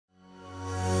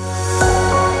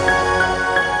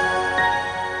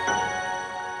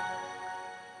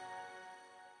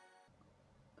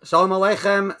Shalom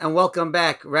Aleichem and welcome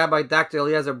back, Rabbi Dr.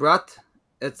 Eliezer Brut.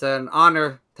 It's an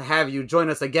honor to have you join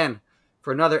us again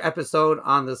for another episode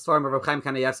on the Seforim of Reb Chaim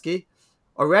Kanievsky.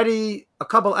 Already a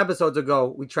couple episodes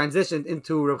ago, we transitioned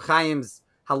into Reb Chaim's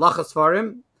Halachos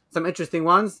Seforim, some interesting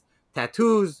ones,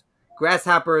 tattoos,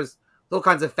 grasshoppers, all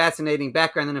kinds of fascinating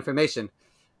background and information.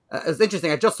 It was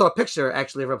interesting. I just saw a picture,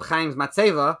 actually, of Reb Chaim's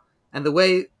Matzeva, and the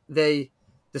way they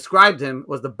described him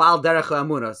was the Baal Derech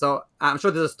Amuna. So I'm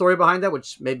sure there's a story behind that,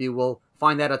 which maybe we'll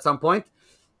find out at some point.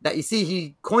 That you see,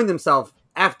 he coined himself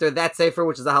after that sefer,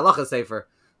 which is a halacha sefer.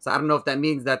 So I don't know if that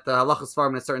means that the halachos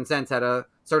farm, in a certain sense, had a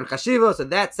certain chashiva. So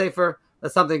that sefer,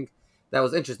 that's something that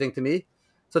was interesting to me.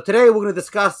 So today we're going to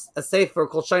discuss a sefer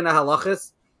called Shoneh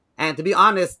Halachos. And to be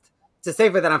honest, it's a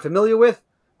sefer that I'm familiar with,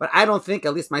 but I don't think,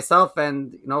 at least myself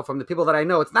and from the people that I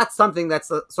know, it's not something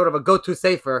that's a, sort of a go-to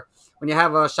sefer when you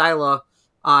have a shaila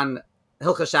on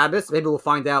Hilchah Shabbos. Maybe we'll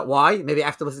find out why. Maybe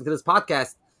after listening to this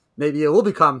podcast, maybe it will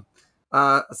become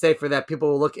a sefer that people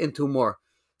will look into more.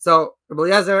 So, Rabbi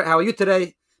Eliezer, how are you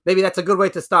today? Maybe that's a good way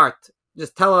to start.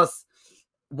 Just tell us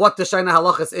what the Shoneh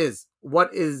Halachos is.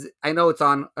 What is, I know it's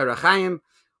on Chaim.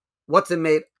 What's it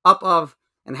made up of,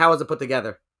 and how is it put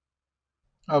together?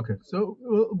 Okay, so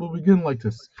we'll begin like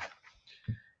this.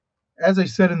 As I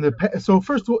said so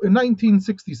first of all, in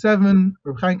 1967,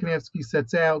 Reb Chaim Kanievsky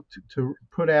sets out to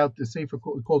put out the sefer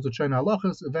called the Shoneh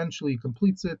Halachos. Eventually, he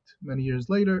completes it many years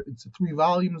later. It's 3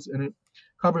 volumes, and it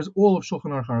covers all of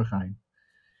Shulchan Aruch Chaim.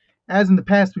 As in the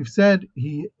past, we've said,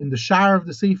 in the shar of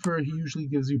the sefer, he usually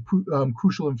gives you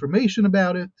crucial information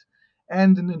about it,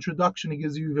 and in the introduction, he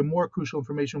gives you even more crucial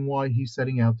information why he's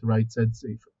setting out to write said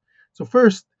sefer. So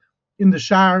first, in the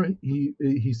shar,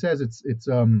 he says it's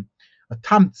a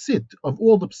tamtzit of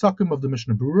all the psakim of the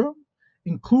Mishnah Berurah,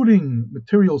 including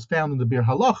materials found in the Bir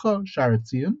Halacha, Shar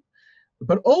Etzion,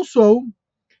 but also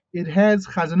it has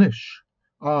Chazon Ish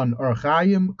on Aruch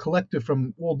Chaim, collected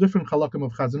from all different halakim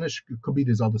of Chazon Ish. It could be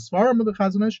these other Seforim of the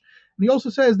Chazon Ish. And he also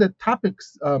says that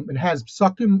topics, it has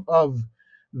psakim of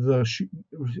the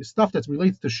stuff that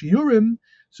relates to shiurim,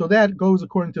 so that goes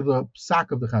according to the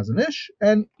psak of the Chazon Ish,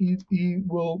 and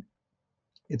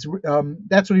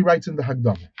that's what he writes in the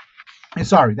Hagdama.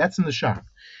 Sorry, that's in the Shach.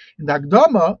 In the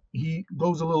Hagdama, he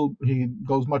goes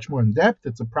much more in depth.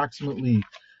 It's approximately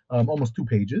almost 2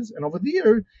 pages. And over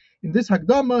there, in this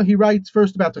Hagdama, he writes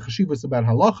first about the Chashivas about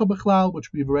Halacha Bechlal,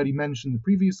 which we've already mentioned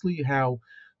previously, how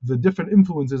the different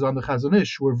influences on the Chazon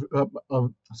Ish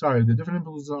the different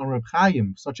influences on Reb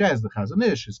Chaim, such as the Chazon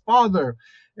Ish, his father,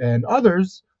 and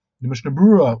others, the Mishnah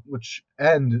Berurah,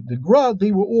 and the Gra,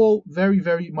 they were all very,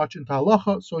 very much into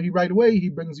halacha. So right away he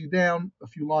brings you down a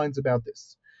few lines about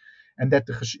this, and that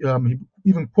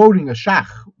even quoting a shach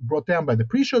brought down by the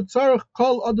Prisha, Tzarech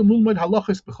Kol Adam Lulmod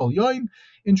Halachos B'chol Yom.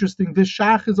 Interesting, this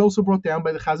shach is also brought down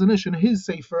by the Chazon Ish in his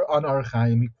sefer on Aruch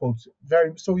Chaim. He quotes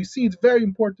it so you see it's a very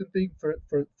important thing for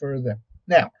them.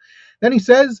 Now, then he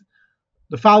says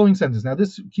the following sentence. Now,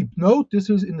 keep note, this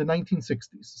is in the 1960s.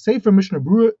 Sefer Mishnah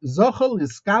Berurah, Zachal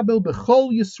Iskabel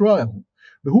Bechol Yisrael,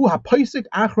 Behu HaPaisik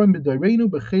Achron B'Dareinu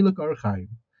B'Chelik Aruch Chaim.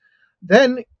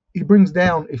 Then he brings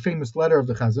down a famous letter of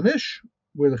the Chazon Ish,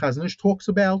 where the Chazon Ish talks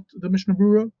about the Mishnah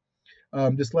Berurah.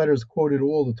 This letter is quoted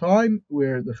all the time,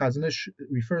 where the Chazon Ish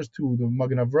refers to the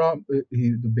Magen Avram,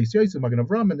 the Beis Yosef, Magen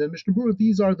Avram, and then Mishnah Berurah.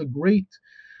 These are the great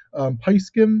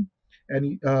Paiskim.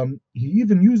 And he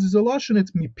even uses a lashon.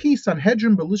 It's mipi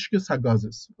sanhedrin belishkas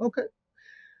hagazis. Okay.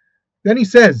 Then he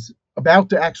says about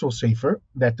the actual sefer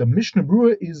that the Mishnah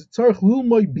Berurah is tzarich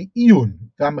lilmoy beiyun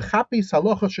v'amechapis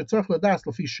halacha shetzarich ladas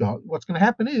lefi shah. What's going to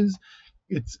happen is,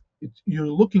 you're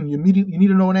looking. You need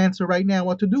to know an answer right now.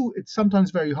 What to do? It's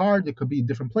sometimes very hard. It could be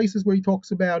different places where he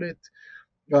talks about it.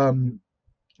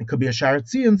 It could be a Shar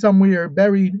Etzion somewhere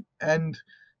buried, and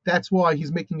that's why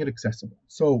he's making it accessible.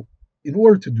 So, in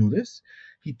order to do this,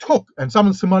 he took, and some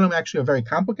of the Simonim actually are very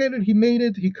complicated,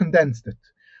 he condensed it,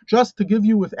 just to give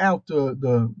you without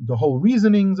the whole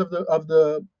reasonings of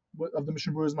the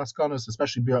Mishnah Berurah's Maskanos,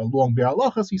 especially long Bir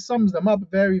Halachos. He sums them up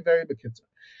very, very bekitzer.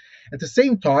 At the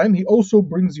same time, he also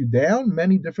brings you down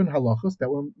many different halachos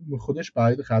that were mechudesh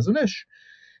by the Chazon Ish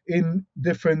in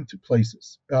different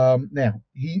places. Now,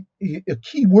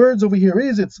 key words over here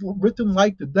is it's written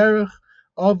like the derech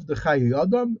of the Chayi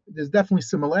Adam. There's definitely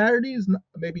similarities,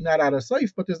 maybe not out of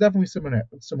sight, but there's definitely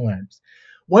similarities.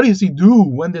 What does he do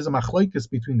when there's a machlokes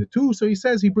between the two? So he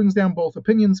says he brings down both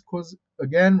opinions because,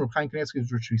 again, Reb Chaim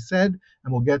Kanievsky, which we said,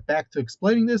 and we'll get back to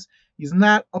explaining this, he's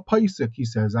not a paisik. He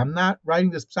says, I'm not writing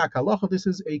this psak halacha. This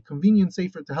is a convenient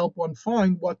sefer to help one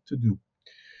find what to do.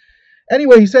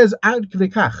 Anyway, he says, Ad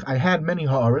k'vekach, I had many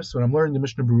ha'aras when I'm learning the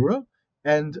Mishnah Berurah,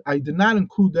 and I did not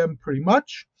include them pretty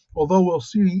much. although we'll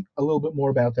see a little bit more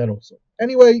about that also.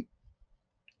 Anyway,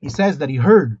 he says that he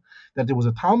heard that there was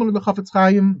a Talmud of the Chafetz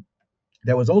Chaim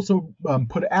that was also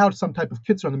put out some type of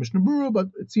kitzur on the Mishnah Berurah, but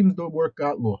it seems the work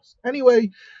got lost.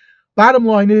 Anyway, bottom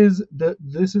line is that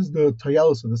this is the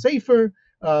Tayelis of the Sefer,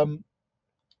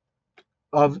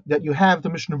 of that you have the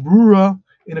Mishnah Berurah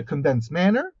in a condensed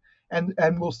manner,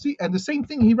 and we'll see. And the same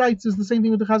thing he writes is the same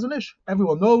thing with the Chazon Ish.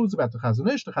 Everyone knows about the Chazon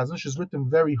Ish. The Chazon Ish is written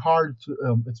very hard.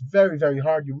 It's very, very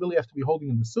hard. You really have to be holding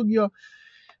in the sugya.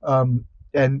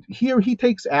 And here he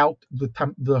takes out the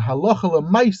halacha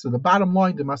lemaisa, the bottom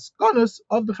line, the maskanas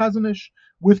of the Chazon Ish,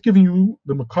 with giving you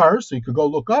the makar, so you could go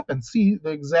look up and see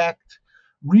the exact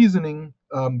reasoning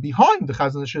behind the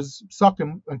Chazon Ish's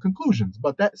psukim and conclusions.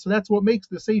 But that's what makes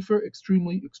the sefer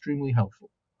extremely, extremely helpful.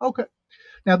 Okay,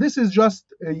 now this is just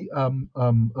the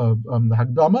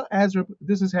Hagdama.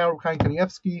 This is how Chaim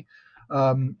Kanievsky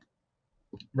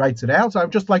writes it out. So I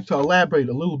would just like to elaborate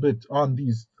a little bit on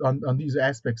these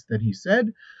aspects that he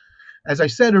said. As I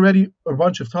said already a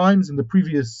bunch of times in the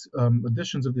previous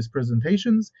editions of these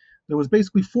presentations, there was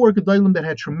basically 4 Gedolim that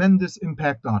had tremendous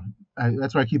impact on him.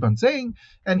 That's what I keep on saying.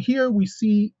 And here we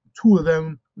see 2 of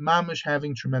them, mamish,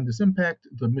 having tremendous impact,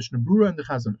 the Mishnah Berurah and the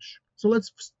Chazon Ish. So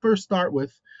let's first start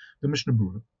with the Mishnah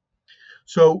Berurah.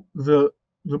 So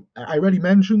I already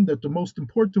mentioned that the most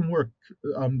important work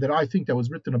that I think that was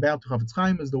written about the Chafetz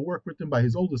Chaim is the work written by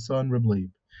his oldest son, Reb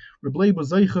Leib. Reb Leib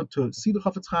was zeicha to see the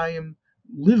Chafetz Chaim,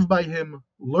 live by him,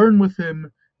 learn with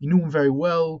him. He knew him very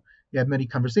well. He had many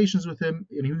conversations with him,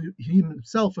 and he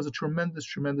himself was a tremendous,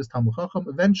 tremendous Talmud Chacham.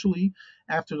 Eventually,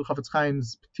 after the Chafetz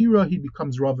Chaim's Petira, he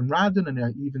becomes Rav in Radin, and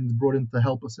even brought in to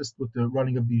help assist with the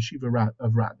running of the yeshiva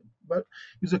of Radin. But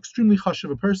he was extremely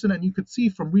chashuv a person, and you could see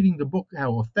from reading the book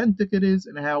how authentic it is,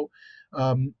 and how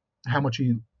much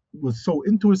he was so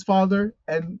into his father,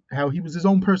 and how he was his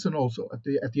own person also at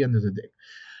the end of the day.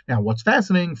 Now, what's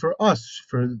fascinating for us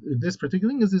for this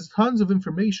particular thing is there's tons of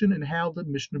information in how the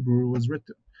Mishnah Berurah was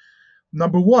written.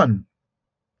 Number one,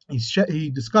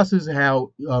 he discusses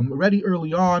how already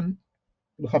early on,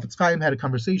 the Chafetz Chaim had a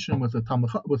conversation with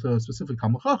a specific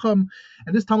Talmud Chacham,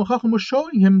 and this Talmud Chacham was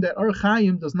showing him that Orach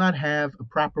Chaim does not have a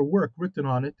proper work written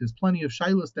on it. There's plenty of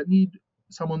shilas that need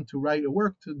someone to write a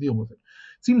work to deal with it.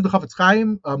 It seems the Chafetz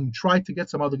Chaim tried to get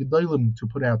some other Gedolim to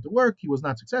put out the work. He was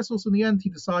not successful, so in the end he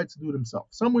decides to do it himself.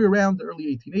 Somewhere around the early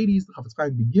 1880s, the Chafetz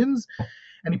Chaim begins,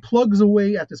 and he plugs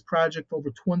away at this project for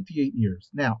over 28 years.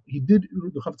 Now, the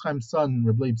Chafetz Chaim's son,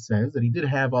 Reb Leib, says that he did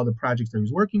have other projects that he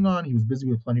was working on. He was busy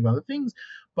with plenty of other things,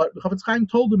 but the Chafetz Chaim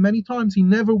told him many times he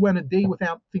never went a day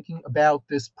without thinking about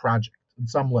this project on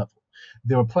some level.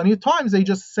 There were plenty of times they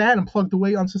just sat and plugged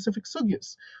away on specific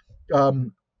sugyas.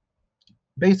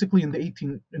 Basically, in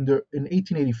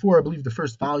 1884, I believe the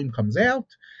first volume comes out,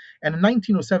 and in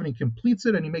 1907 he completes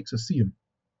it and he makes a siyum.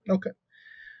 Okay.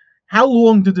 How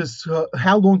long did he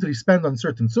spend on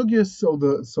certain sugyas?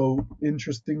 So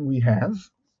interesting we have.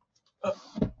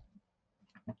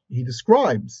 He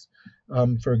describes,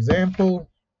 for example,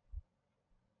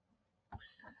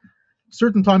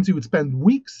 certain times he would spend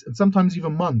weeks and sometimes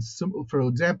even months. For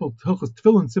example, Hilchos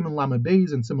Tefillin, Siman Lamed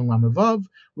Beis and Siman Lamed Vav,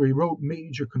 where he wrote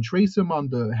major contrasim on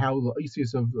how the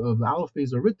Isis of the Aleph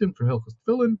Beis are written for Hilchos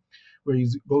Tefillin, where he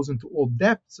goes into all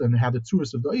depths and how the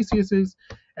tzuras of the Isis is.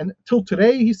 And till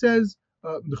today, he says,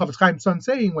 the Chafetz Chaim's son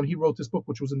saying when he wrote this book,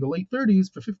 which was in the late 30s,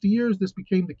 for 50 years, this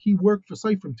became the key work for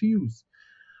Seforim to use.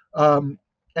 And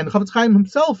the Chafetz Chaim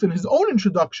himself, in his own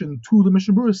introduction to the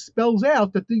Mishnah Berurah, spells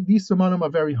out that these simanim are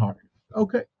very hard.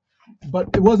 Okay, but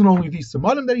it wasn't only these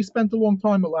simanim that he spent a long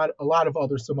time. A lot of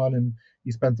other simanim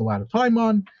he spent a lot of time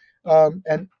on,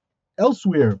 and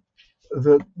elsewhere,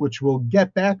 which we'll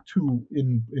get back to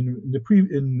in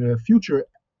future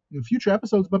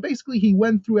episodes. But basically, he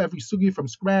went through every sugi from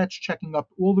scratch, checking up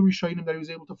all the rishonim that he was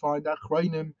able to find,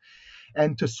 achrayim,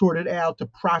 and to sort it out, to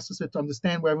process it, to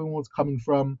understand where everyone was coming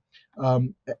from.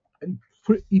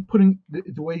 Putting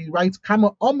the way he writes,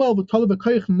 Kama Amal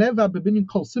v'Talav Neva bebinyan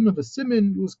kol siman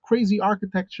v'siman. It was crazy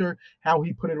architecture how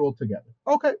he put it all together.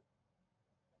 Okay,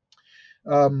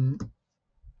 and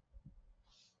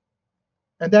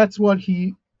that's what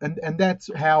and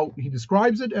that's how he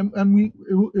describes it, and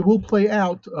it will play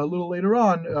out a little later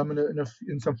on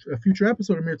in some future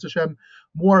episode of Mirz Hashem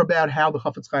more about how the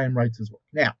Chafetz Chaim writes his work.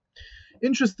 Now,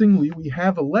 interestingly, we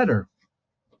have a letter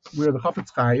where the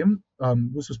Chafetz Chaim,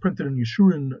 this was printed in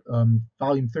Yeshurun,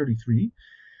 volume 33,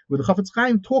 where the Chafetz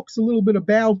Chaim talks a little bit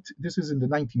about, this is in the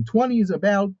 1920s,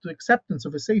 about the acceptance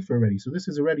of a sefer already. So this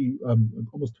is already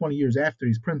almost 20 years after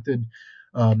he's printed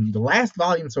the last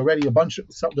volume. It's already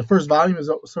the first volume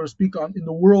is, so to speak, in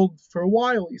the world for a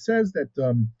while. He says that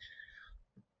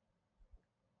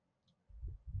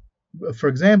For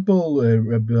example,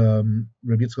 Rabbi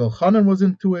Yitzchak Chanan was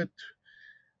into it.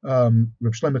 Reb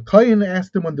Shlomo Kohen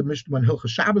asked him when Hilchos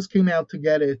Shabbos came out to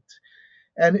get it,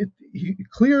 and he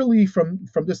clearly from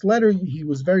this letter he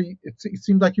was very. It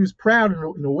seemed like he was proud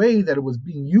in a way that it was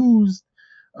being used.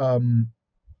 Rabim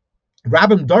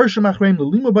Darsham Achreim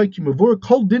Lelima Bay Kimavur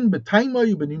Kol Din B'Taima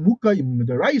Yubenimuka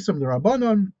Yubedaraisam the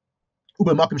Rabbanon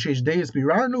Ubemakim Sheish Deis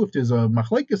Birarnu. If there's a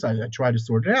machlekes, I try to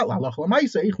sort it out. Lalach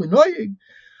Lamaisa Eichli Noyeg.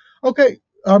 Okay,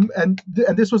 and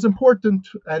this was important,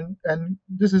 and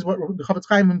this is what the Chavetz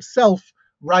Chaim himself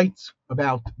writes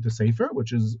about the Sefer,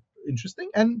 which is interesting.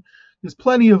 And there's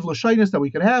plenty of lashonos that we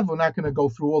can have. We're not going to go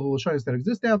through all the lashonos that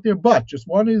exist out there, but just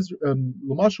one is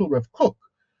Lamashal Rev Kook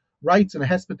writes in a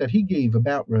hesped that he gave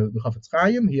about the Chavetz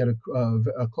Chaim. He had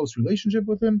a close relationship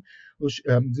with him. There's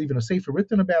even a sefer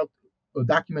written about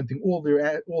documenting all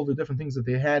the different things that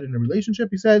they had in a relationship.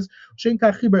 He says, so even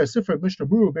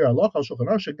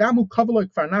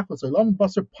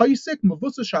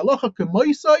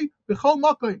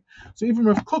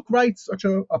Rav Kook writes such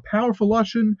a powerful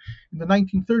lashon in the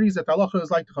 1930s that halacha is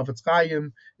like the Chavetz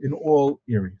Chaim in all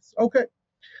areas. Okay,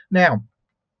 now,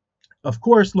 of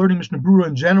course, learning Mishnah Berurah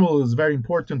in general is very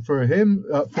important for him,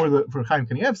 for Chaim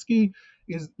Kanievsky.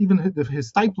 Is even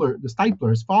his Stipler,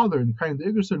 his father, in Chaim the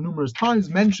Igreser numerous times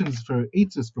mentions for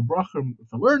eitzes, for bracha,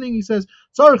 for learning. He says,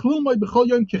 "Tzarich lilmod b'chol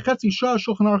yom kechetzi shah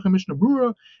Shulchan Aruch Mishnah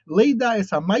Berurah leida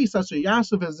es ha'maisa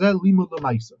sheyasav ezel limud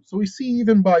l'maisa." So we see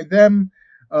even by them,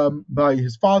 by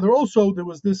his father also, there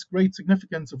was this great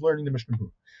significance of learning the Mishnah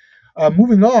Berurah.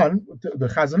 Moving on, the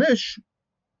Chazon Ish.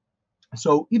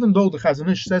 So even though the Chazon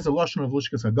Ish says a lashon of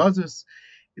Lishkas Hagazis,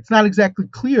 it's not exactly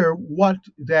clear what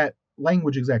that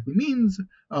language exactly means.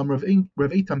 Rav Eitam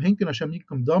Hinken Hashem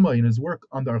Yikum Dama in his work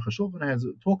on the Aruch HaShulchan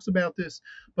talks about this.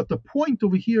 But the point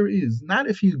over here is not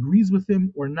if he agrees with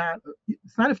him or not.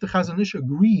 It's not if the Chazon Ish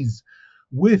agrees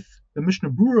with the Mishnah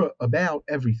Berurah about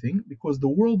everything, because the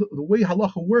way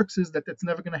halacha works is that that's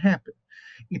never going to happen.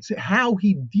 It's how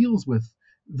he deals with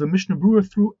the Mishnah Berurah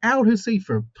throughout his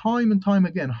Sefer, time and time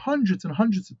again, hundreds and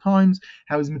hundreds of times,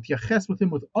 how he's mityaches with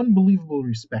him with unbelievable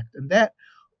respect, and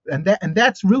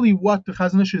that's really what the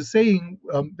Chazon Ish is saying.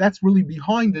 That's really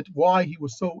behind it, why he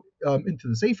was so into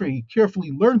the Sefer. He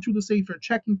carefully learned through the Sefer,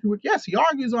 checking through it. Yes, he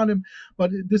argues on him,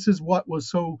 but this is what was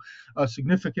so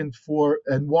significant for,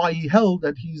 and why he held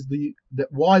that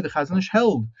why the Chazon Ish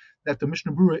held that the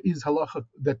Mishnah Berurah is halacha,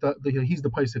 that he's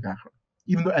the Paisik Achra,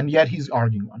 even though, and yet he's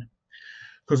arguing on it.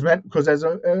 Because as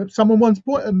someone once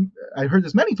I heard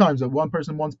this many times, that one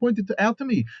person once pointed out to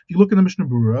me, if you look in the Mishnah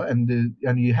Berurah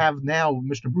and you have now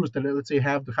Mishnah Berurahs that, let's say,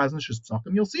 have the Chazon Ish's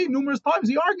psakim, you'll see numerous times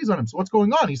he argues on him. So what's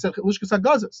going on? He said Lishkas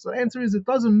Hagazis. So the answer is, it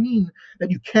doesn't mean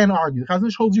that you can argue. The Chazon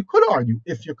Ish holds you could argue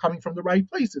if you're coming from the right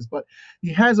places, but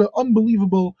he has an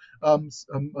unbelievable he's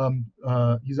an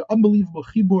unbelievable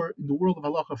chibur in the world of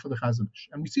halacha for the Chazon Ish,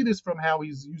 and we see this from how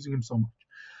he's using him so much.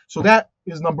 So that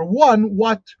is number one.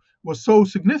 What was so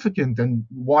significant and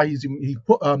why he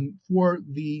put for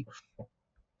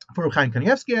Chaim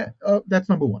Kanievsky, that's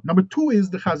number one. Number two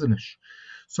is the Chazon Ish.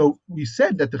 So we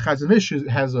said that the Chazon Ish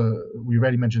we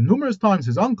already mentioned numerous times,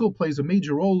 his uncle plays a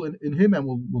major role in him, and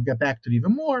we'll get back to it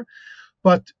even more.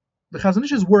 But the Chazon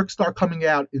Ish's works start coming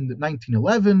out in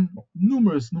 1911,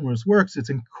 numerous works.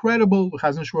 It's incredible. The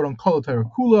Chazon Ish wrote on Kol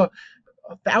HaTorah Kula,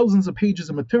 thousands of pages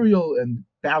of material, and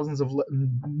thousands of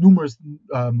numerous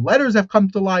letters have come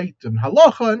to light, and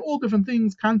halacha, and all different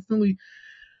things constantly.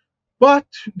 But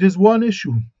there's one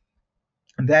issue,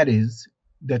 and that is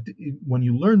that when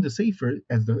you learn the Sefer,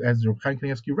 as Chaim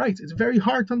Kanievsky writes, it's very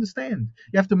hard to understand.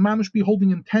 You have to mamish be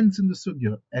holding intense in the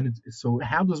sugya, and so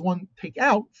how does one take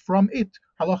out from it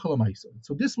halacha l'maisa?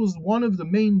 So this was one of the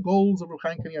main goals of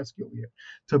Chaim Kanievsky over here,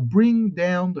 to bring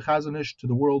down the Chazon Ish to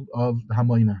the world of the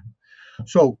Hamoinah.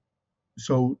 So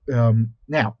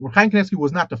now, Chaim Kanievsky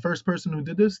was not the first person who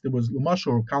did this. There was Lamash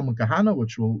or Kalman Kahana,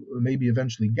 which we'll maybe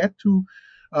eventually get to,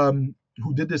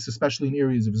 who did this especially in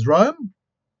areas of Zraim.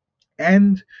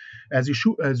 And as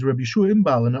Rabbi Yeshua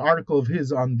Imbal, in an article of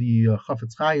his on the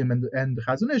Chafetz Chaim and the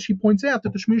Chazon Ish, he points out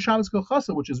that the Shmir Shabbos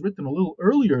Kolchasa, which is written a little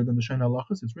earlier than the Shoneh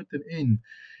Halachos,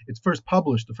 the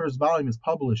first volume is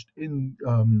published in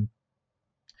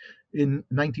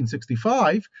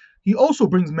 1965, he also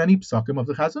brings many psakim of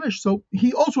the Chazon Ish. So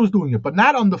he also is doing it, but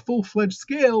not on the full-fledged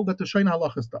scale that the Shoneh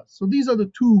Halachos does. So these are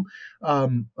the two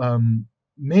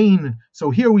main.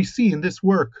 So here we see in this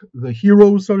work the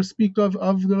heroes, so to speak, of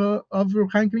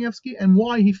Chaim Kanievsky, and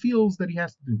why he feels that he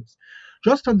has to do this.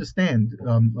 Just to understand,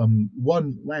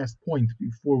 one last point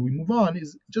before we move on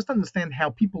is just understand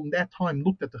how people in that time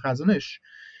looked at the Chazon Ish.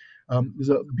 There's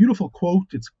a beautiful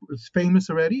quote. It's famous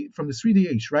already from the Sridei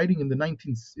Eish, writing in the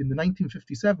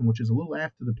 1957, which is a little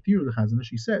after the P'tir of the Chazon Ish.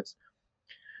 He says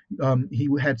he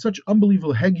had such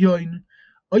unbelievable hegyoin,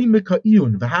 oimika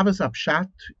iyun v'havas apshat.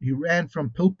 He ran from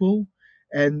Pilpul,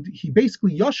 and he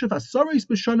basically yoshev asaris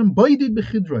b'shanim boidid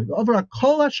b'chidroi over a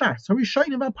kol hashas hari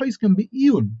shaynim v'paiskim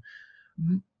be'iyun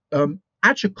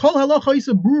at shekol halacha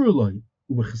isa bruruloi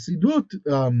u'b'chesidut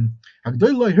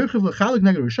hagdoiloi hirchiv l'chalik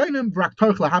neged rishaynim v'rak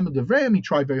tarich lahamad devreim. He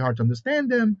tried very hard to understand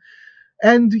them.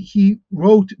 And he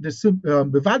wrote this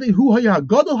bevadei hu haya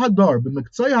gadol hadar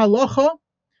b'mektzai halacha.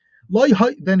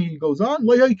 Then he goes on.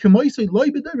 This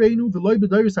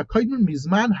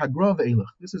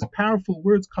is powerful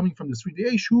words coming from the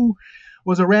Sridei Eish, who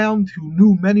was around, who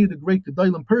knew many of the great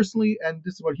Gedolim personally, and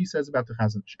this is what he says about the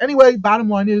Chazon Ish. Anyway, bottom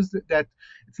line is that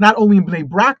it's not only in Bnei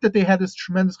Brak that they had this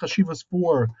tremendous chashivas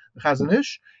for the Chazon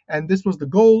Ish, and this was the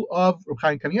goal of Reb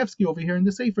Chaim Kanievsky over here in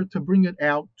the Sefer, to bring it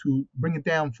down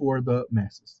for the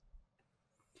masses.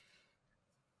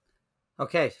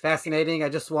 Okay, fascinating. I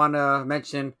just want to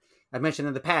mention, I've mentioned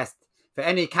in the past, for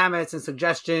any comments and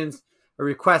suggestions or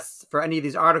requests for any of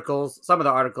these articles, some of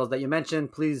the articles that you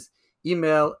mentioned, please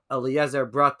email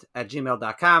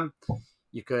eliezerbrut@gmail.com.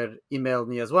 You could email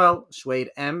me as well,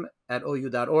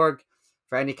 shwaidem@ou.org,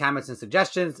 for any comments and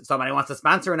suggestions. If somebody wants to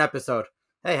sponsor an episode,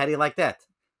 hey, how do you like that?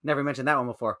 Never mentioned that one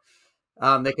before.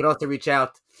 They could also reach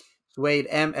out,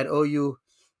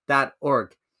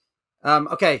 shwaidem@ou.org.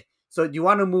 Okay, so do you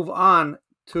want to move on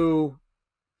to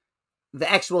the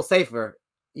actual Sefer?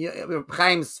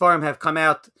 Chaim's Seforim have come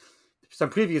out, some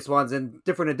previous ones, in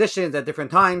different editions at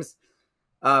different times.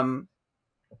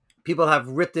 People have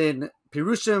written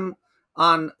Pirushim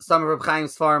on some of Reb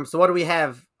Chaim's Seforim. So what do we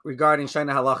have regarding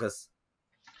Shoneh Halachos?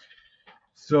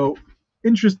 So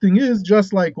interesting is,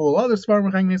 just like all other Seforim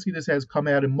Reb Chaim Kanievsky, this has come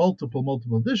out in multiple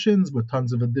editions with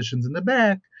tons of additions in the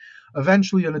back.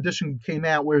 Eventually, an edition came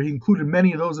out where he included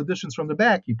many of those additions from the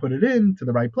back. He put it in to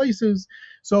the right places,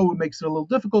 so it makes it a little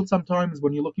difficult sometimes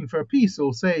when you're looking for a piece.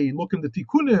 It'll say, look in the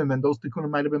tikkunim, and those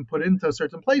tikkunim might have been put into a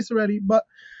certain place already. But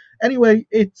anyway,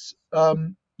 it's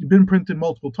been printed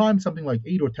multiple times, something like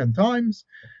 8 or 10 times.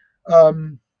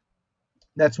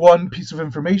 That's one piece of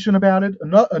information about it.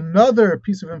 Another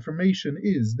piece of information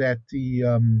is that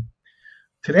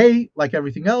today, like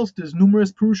everything else, there's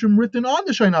numerous Purushim written on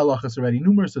the Shoneh Halachos already,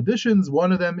 numerous editions.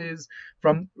 One of them is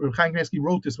from Reb Chaim Kanievsky,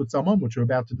 wrote this with someone, which we're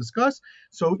about to discuss.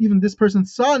 So even this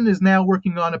person's son is now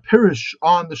working on a Pirush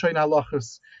on the Shoneh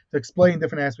Halachos to explain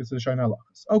different aspects of the Shoneh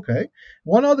Halachos. Okay.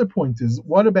 One other point is,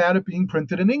 what about it being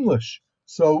printed in English?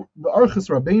 So the Archas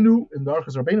Rabbeinu,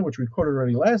 which we quoted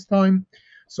already last time,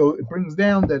 so it brings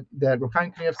down that Reb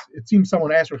Chaim Kanievsky, it seems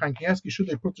someone asked Reb Chaim Kanievsky, should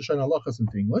they put the Shoneh Halachos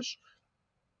into English?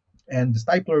 And the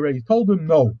Stipler already told him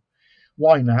no.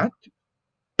 Why not?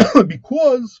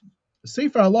 Because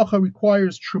Sefer Halacha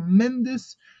requires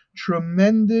tremendous. You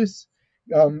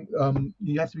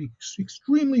have to be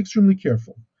extremely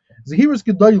careful. Zehiras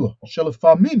Gedolah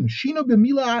Shelafamim Shino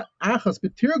b'mila achas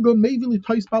b'tirgo mevili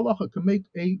tois b'halacha can make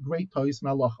a great tois in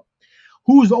halacha.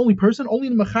 Who is the only person? Only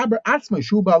the mechaber atzmai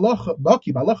shu b'halacha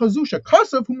baki b'halacha zusha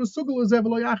kasav hu mesugal lezev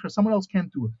lo yacher. Someone else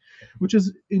can't do it, which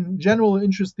is in general an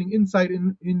interesting insight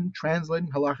in translating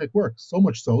halachic works. So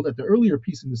much so that the earlier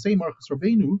piece in the same Archas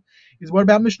Rabbeinu is what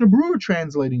about Mishnah Berurah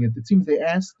translating it. It seems they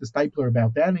asked the Stipler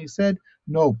about that, and he said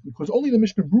no, because only the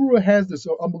Mishnah Berurah has this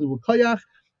unbelievable kayach,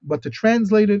 but to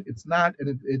translate it, it's not,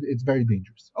 and it's very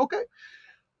dangerous. Okay.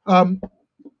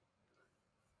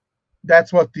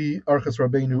 That's what the Archas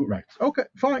Rabbeinu writes. Okay,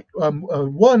 fine.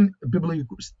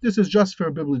 This is just for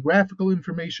bibliographical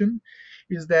information,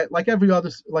 is that like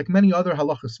many other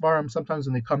halachas svarim, sometimes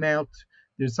when they come out,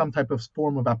 there's some type of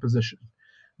form of opposition.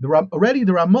 The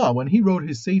Ramah, when he wrote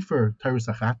his Sefer Teiros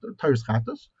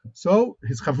Chatos, so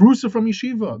his Chavrusa from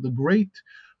Yeshiva, the great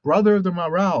brother of the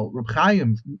Maharal, Reb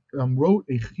Chaim, wrote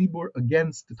a chibur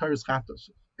against the Teiros Chatos,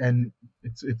 and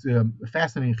it's a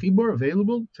fascinating chibur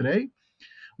available today,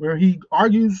 where he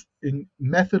argues in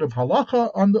method of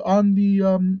halacha on the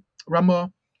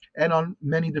Ramah and on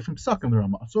many different psukim in the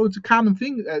Ramah. So it's a common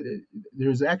thing.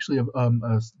 There's actually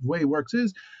the way it works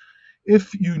is,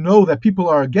 if you know that people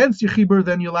are against your chibur,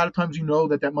 then a lot of times you know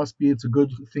that must be, it's a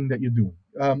good thing that you're doing.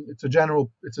 It's a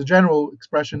general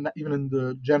expression, even in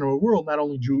the general world, not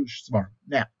only Jewish svarim.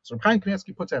 Now, so Chaim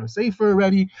Kanievsky puts out a sefer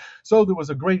already. So there was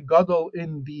a great gadol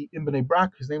in Bnei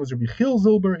Brak. His name was Rabbi Chil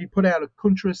Zilber. He put out a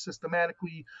kuntras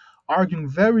systematically, arguing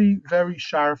very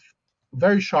sharp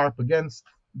against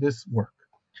this work.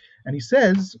 And he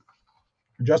says,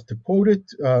 just to quote a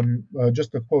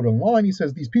line, he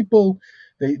says, these people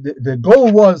The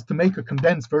goal was to make a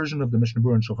condensed version of the Mishnah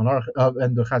Berurah and Shulchan Aruch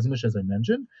and the Chazon Ish, as I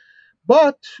mentioned.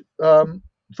 But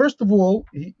first of all,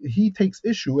 he takes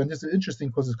issue, and this is interesting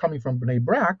because it's coming from Bnei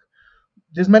Brak.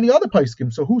 There's many other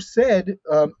poskim. So who said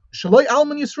Shaloi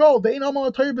Alman Yisrael? Ve'ein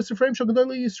Alman Atayr b'Seforim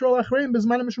Shagadol Yisrael Achreim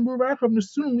b'Zman Mishnah Berurah V'Achav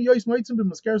Nesunum Liyois Moitzim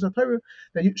b'Maskeres Atayr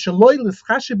that Shaloi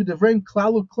L'Schashe b'Devreim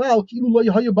Klal U'Klal Kilu Lo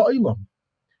Yehaya Ba'olam.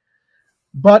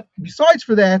 But besides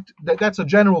for that's a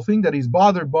general thing that he's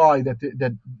bothered by.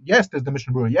 That yes, there's the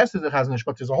Mishnah Berurah, yes, there's the Chazon Ish,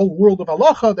 but there's a whole world of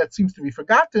halacha that seems to be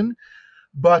forgotten.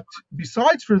 But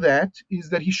besides for that, is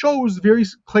that he shows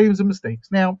various claims and mistakes.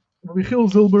 Now, Rabbi Chil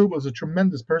Zilber was a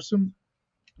tremendous person.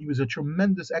 He was a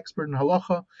tremendous expert in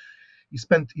halacha. He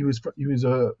was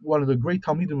one of the great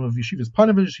talmidim of Yeshivas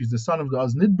Panovich. He's the son of the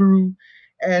Az Nidbaru,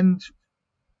 and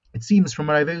it seems from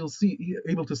what I've able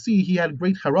to see, he had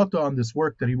great charata on this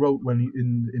work that he wrote when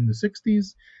in the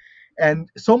 60s, and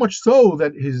so much so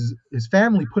that his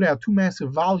family put out 2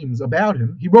 massive volumes about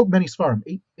him. He wrote many svarim,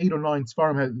 8 or 9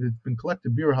 svarim have been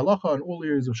collected, Bir Halacha, and all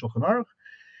areas of Shulchan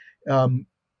Aruch,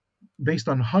 based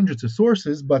on hundreds of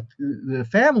sources. But the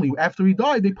family, after he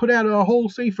died, they put out a whole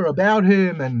sefer about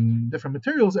him and different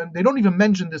materials, and they don't even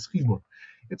mention this chibur.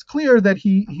 It's clear that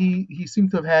he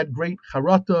seemed to have had great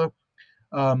charata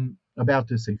about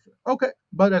this sefer. Okay,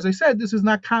 but as I said, this is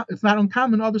it's not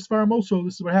uncommon. Other svarim also,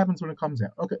 this is what happens when it comes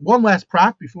out. Okay, one last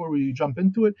prat before we jump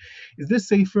into it is this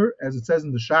sefer, as it says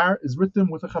in the Shar, is written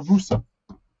with a chavrusa.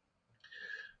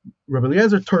 Rabbi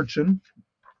Eliezer Turchin,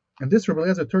 and this Rabbi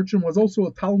Eliezer Turchin was also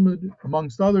a Talmud,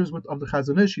 amongst others, of the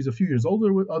Chazon Ish. He's a few years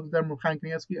older other than Reb Chaim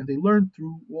Kanievsky, and they learned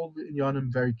through all the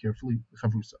inyanim very carefully, the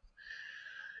chavrusa.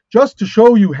 Just to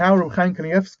show you how Reb Chaim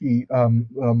Kanievsky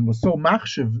was so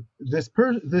machshav this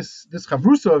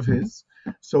chavrusa of his,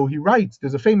 so he writes.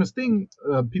 There's a famous thing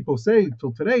people say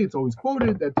till today. It's always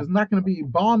quoted that there's not going to be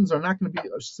bombs, are not going to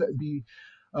be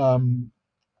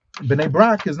Bnei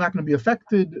Brak is not going to be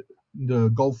affected. The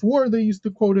Gulf War, they used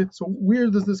to quote it. So where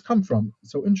does this come from?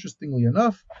 So interestingly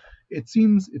enough, it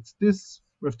seems it's this.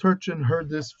 Rav Turchin heard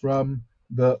this from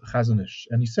the Chazon Ish,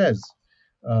 and he says,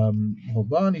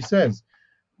 hold on, he says.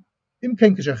 Im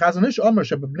kein kisher Chazon Ish Omer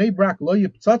shebnei Brak lo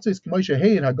yiptzatzes k'moi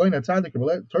shehei in hagoyin hatzadik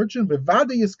Rabbi Turchin bevade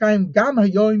yiskayim gam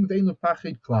hayoyim ve'enu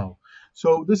pachid klal.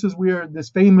 So this is where this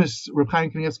famous Reb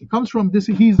Chaim Kanievsky comes from. His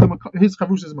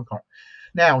chavrusa is makar.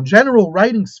 Now, in general,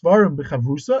 writing svarim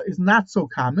b'chavrusa is not so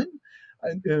common.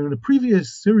 In the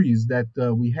previous series that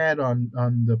we had on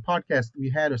the podcast, we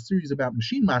had a series about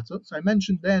machine matzah. So I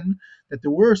mentioned then that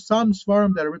there were some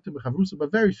svarim that are written b'chavrusa,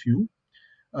 but very few.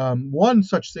 One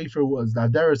such sefer was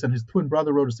Daderis, and his twin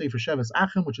brother wrote a sefer Sheves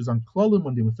Achim, which is on Klolim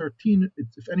when they were 13.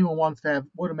 If anyone wants to have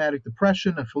automatic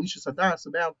depression and Felicia Sadas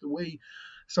about the way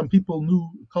some people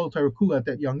knew Kol Torah Kula at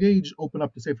that young age, open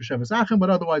up the sefer Sheves Achim, but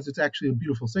otherwise it's actually a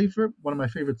beautiful sefer, one of my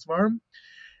favorite svarim.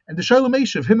 And the Shalom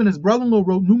Eshev, him and his brother-in-law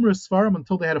wrote numerous svarim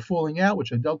until they had a falling out,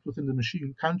 which I dealt with in the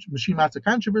Machine Matzah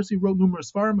controversy, wrote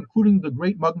numerous svarim, including the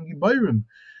great Magen Gibayrim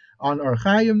on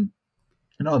Chaim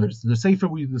and others. The sefer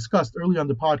we discussed early on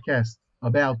the podcast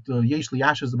about Yesh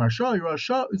Liyashas the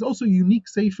Marsha is also a unique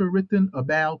sefer written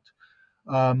about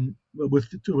with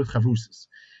chavrusas.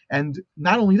 And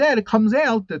not only that, it comes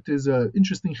out that there's an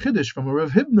interesting chiddush from a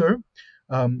Rav Hibner,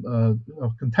 a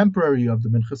contemporary of the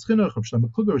Minchas Chinuch of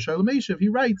Shlomo Kluger, Shalom Eshev. He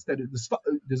writes that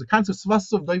there's a concept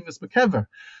svas of Davis Bekever.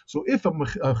 So if a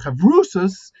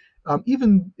chavrusas,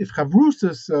 even if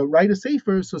chavrusas write a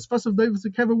sefer, so svas of Davis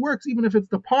Bekever works, even if it's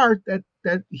the part that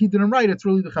he didn't write, it's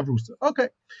really the chavrusa. Okay.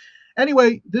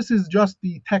 Anyway, this is just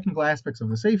the technical aspects of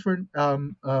the sefer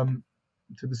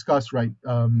to discuss right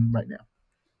now.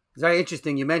 It's very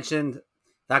interesting. You mentioned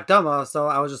the Hakdama, so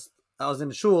I was in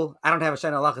the shul. I don't have a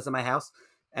Shoneh Halachos in my house,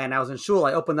 and I was in shul.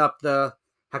 I opened up the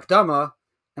Hakdama,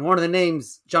 and one of the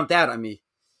names jumped out at me.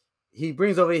 He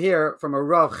brings over here from a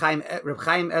Rav Chaim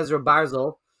Ezra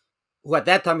Barzel, who at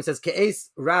that time he says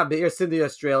Ke'es Rav Be'ir Sindhi,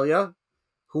 Australia,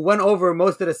 who went over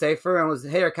most of the sefer and was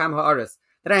Heir Kam Ha'aretz.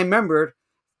 Then I remembered.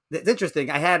 It's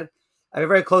interesting. I have a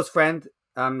very close friend.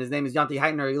 His name is Yanti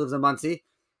Heitner. He lives in Muncie,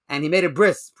 and he made a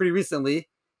bris pretty recently,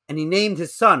 and he named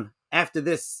his son after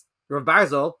this Rav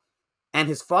Barzel, and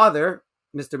his father,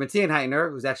 Mr. Matthias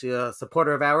Heitner, who's actually a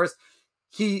supporter of ours,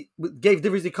 he gave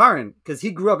Divrei Zikaron because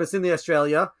he grew up in Sydney,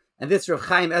 Australia, and this Rav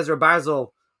Chaim Ezra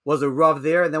Barzel was a Rav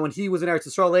there, and then when he was in Eretz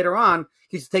Yisrael later on,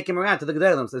 he used to take him around to the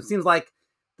Gedolim. So it seems like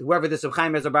whoever this Rav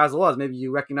Chaim Ezra Barzel was, maybe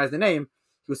you recognize the name,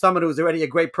 he was someone who was already a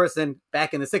great person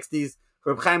back in the 60s,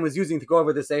 who Rav Chaim was using to go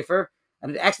over the Sefer,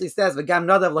 and it actually says, V'gam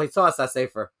nadav lo hitzos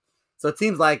ha-Sefer. So it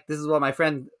seems like, this is what my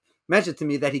friend mentioned to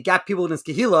me, that he got people in his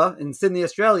Kehila in Sydney,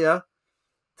 Australia,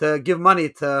 to give money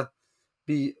to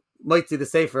be Moitzi the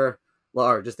Sefer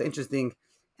La'ar. Just an interesting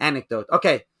anecdote.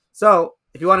 Okay, so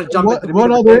if you want to jump What, into the meat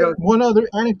and potatoes,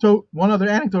 one other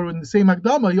anecdote in the same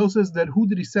Akdama, he also says that who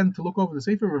did he send to look over the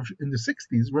Sefer in the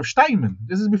 60s? Rav Steinman.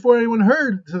 This is before anyone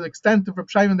heard to the extent of Rav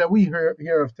Steinman that we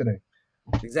hear of today.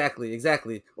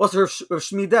 exactly. Also, Rav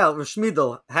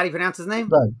Shmidel. How do you pronounce his name?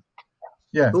 Right.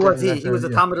 Yeah, Who was he? that's He was a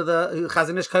yeah. Talmud of the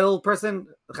Chazanish Kayol person.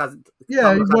 Yeah,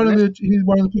 Talmud of Chazanish. he's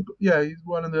one of the people. Yeah, he's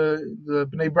one of the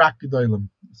Bnei Brak Gedolim,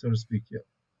 so to speak. Yeah.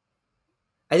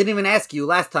 I didn't even ask you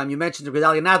last time. You mentioned the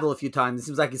Gedalia Nadal a few times. It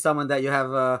seems like he's someone that you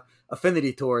have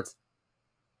affinity towards.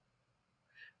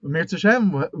 Mir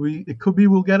Hashem, it could be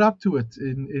we'll get up to it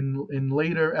in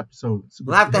later episodes.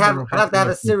 We'll have to have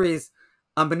a series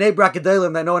on Bnei Brak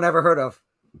Gedolim that no one ever heard of.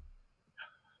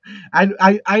 I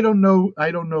don't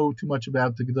know too much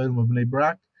about the Gedolim of Bnei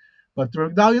Brak, but the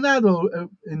Gedalia Nadal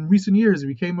in recent years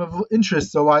became of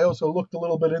interest, so I also looked a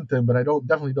little bit into him, but I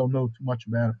definitely don't know too much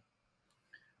about it.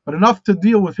 But enough to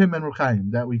deal with him and Reb Chaim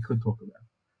that we could talk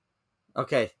about.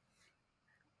 Okay,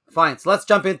 fine. So let's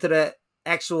jump into the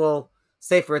actual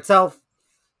Sefer itself,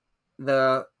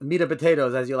 the meat and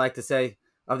potatoes, as you like to say,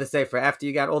 of the Sefer, after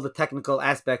you got all the technical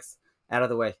aspects out of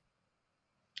the way.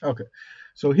 Okay,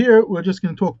 so here we're just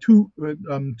going to talk two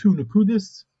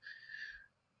nakudis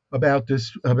about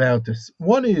this.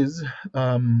 One is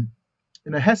in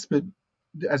a hesped,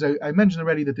 as I mentioned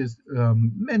already, that there's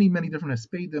many different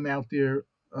hespedim out there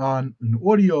on an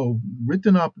audio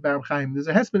written up about Chaim. There's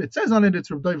a hesped. It says on it it's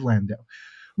Reb Dov Landau.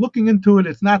 Looking into it,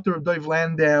 it's not the Reb Dov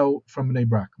Landau from Bnei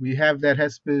Brak. We have that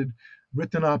hesped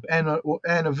written up, and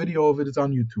a video of it is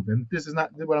on YouTube. And this is not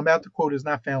what I'm about to quote is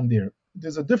not found there.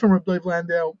 There's a different Reb Dov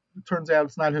Landau. It turns out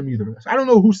it's not him either. I don't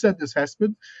know who said this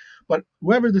hesped, but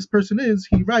whoever this person is,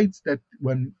 he writes that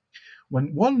when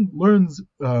one learns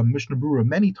Mishnah Berurah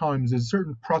many times, there's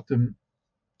certain pratim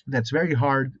that's very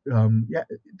hard.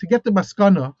 To get the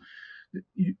maskana,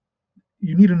 you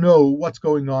need to know what's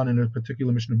going on in a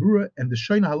particular Mishnah Berurah, and the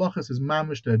Shoneh Halachos is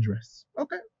mamish the address.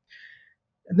 Okay.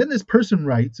 And then this person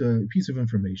writes a piece of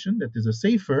information that there's a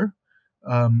sefer,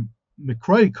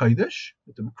 Mikroi Kodesh,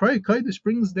 that the Mikroi Kodesh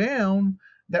brings down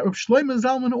that Rav Shlomo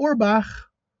Zalman Auerbach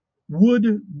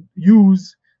would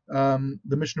use the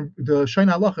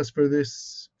Shoneh Halachos for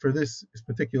this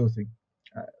particular thing.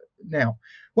 Now,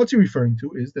 what's he referring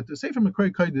to is that the Sefer Mikroi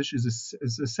Kodesh is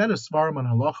a set of Svarim on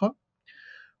Halacha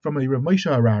from a Rav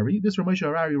Moshe Harari. This Rav Moshe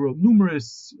Harari wrote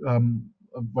numerous,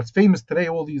 what's famous today,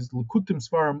 all these Likutim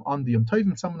Svarim on the Yom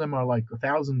Tovim. Some of them are like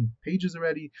 1,000 pages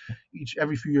already.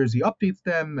 Every few years he updates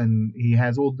them, and he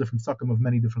has all different sakim of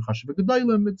many different Chashav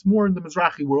Gedolim. It's more in the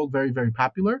Mizrahi world, very, very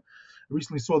popular. I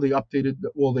recently saw they updated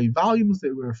all the volumes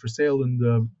that were for sale in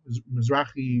the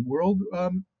Mizrahi world.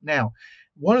 Now,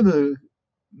 one of the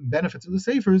benefits of the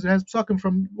Sefer is it has psakim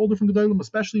from all different Gedolim,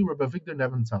 especially Rabbi Avigdor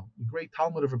Nebenzahl, the great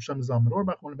Talmud of Reb Shlomo Zalman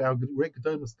Auerbach, one of our great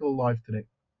Gedolim is still alive today.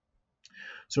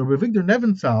 So Rabbi Avigdor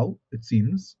Nebenzahl, it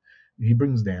seems, he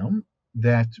brings down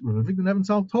that Rabbi Avigdor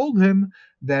Nebenzahl told him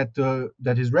that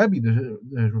his Rebbe, the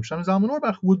Reb Shlomo Zalman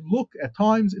Auerbach, would look at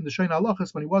times in the Shoneh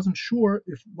Halachos when he wasn't sure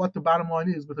if what the bottom line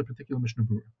is with a particular Mishnah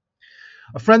Berurah.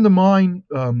 A friend of mine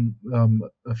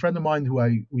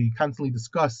who we constantly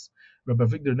discuss, Rabbi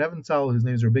Avigdor Nebenzahl, his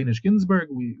name is Rabbeinu Ginsburg.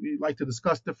 We like to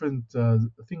discuss different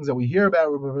things that we hear about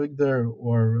Rabbi Avigdor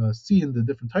or see in the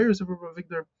different tires of Rabbi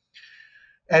Avigdor.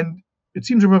 And it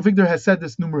seems Rabbi Avigdor has said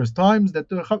this numerous times that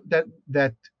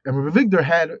Rabbi Avigdor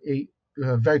had a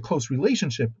very close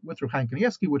relationship with Reb Chaim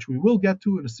Kanievsky, which we will get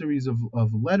to in a series of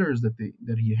letters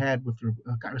that he had with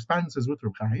correspondences with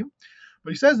Reb Chaim.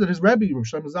 But he says that his Rebbe, Reb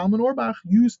Shlomo Zalman Auerbach,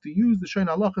 used to use the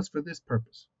Shoneh Halachos for this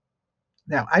purpose.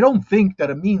 Now, I don't think that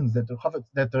it means that the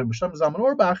Reb Shlomo Zalman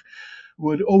Auerbach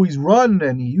would always run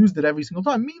and he used it every single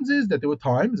time. It means is that there were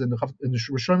times, and the Reb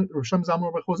Shlomo Zalman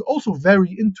Auerbach was also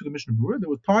very into the Mishnah Berurah. There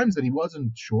were times that he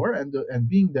wasn't sure, and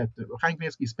being that Reb Chaim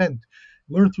Kanievsky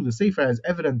learned through the Sefer as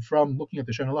evident from looking at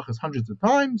the Shoneh Halachos hundreds of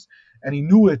times, and he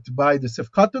knew it by the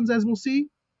Sifkatans, as we'll see.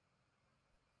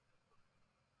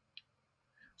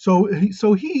 So Reb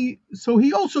Shlomo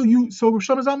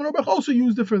Zalman Auerbach also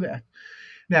used it for that.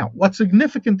 Now, what's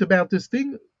significant about this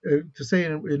thing, to say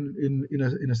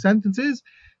in a sentence, is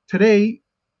today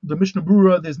the Mishnah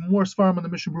Berurah, there's more Svarim on the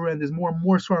Mishnah Berurah, and there's more and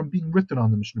more Svarim being written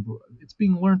on the Mishnah Berurah. It's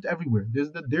being learned everywhere.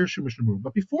 There's the Dershu Mishnah Berurah,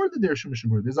 but before the Dershu Mishnah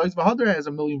Berurah, there's Eis V'Hadar has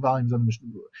 1 million volumes on the Mishnah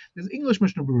Berurah. There's English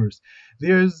Mishnah Berurahs.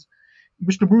 There's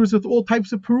Mishnah Berurah with all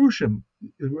types of Perushim.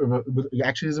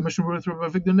 Actually, there's a Mishnah Berurah with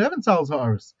Rav Avigdor Nebenzahl's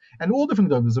Haaretz, and all different.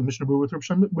 There's a Mishnah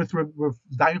Berurah with Rav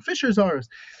Dayan Fisher's Haaretz,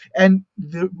 and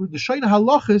the Shoneh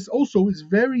Halachos also is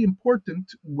very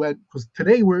important because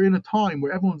today we're in a time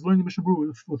where everyone's learning Mishnah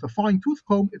Berurah with a fine tooth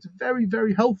comb. It's very,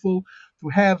 very helpful to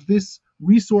have this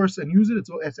resource and use it.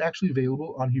 It's actually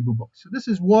available on Hebrew books. So this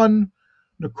is one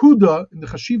nakuda in the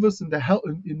chashivas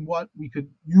in what we could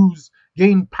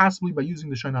gain possibly by using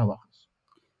the Shoneh Halachos.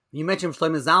 You mentioned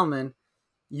Shlomo Zalman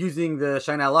using the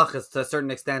Shoneh Halachos to a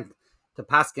certain extent to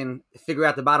paskin figure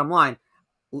out the bottom line.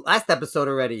 Last episode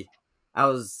already, I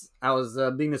was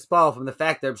being spoiled from the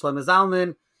fact that Shlomo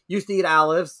Zalman used to eat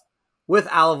olives with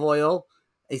olive oil.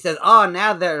 He says, "Oh,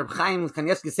 now that Reb Chaim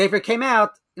Kanievsky's Sefer came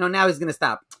out, now he's going to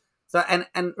stop." So and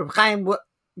Reb Chaim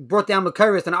brought down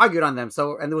Makaris and argued on them.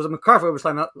 So and there was a Makar for what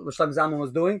Shlomo Zalman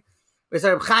was doing. He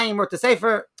said Reb Chaim wrote the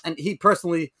Sefer, and he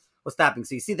personally was stopping.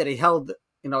 So you see that he held,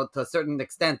 to a certain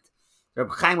extent, Reb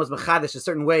Chaim was mechadish a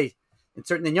certain way in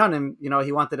certain inyanim.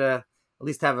 He wanted to at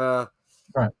least have a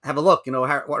look.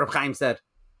 What Reb Chaim said,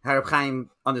 how Reb Chaim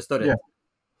understood it. Yeah,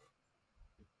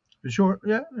 for sure.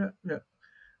 Yeah.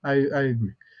 I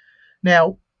agree.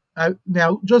 Now I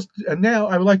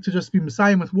would like to just be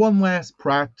messiah with one last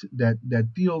prat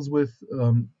that deals with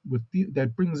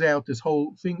that brings out this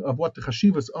whole thing of what the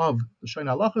chashivas of the Shoneh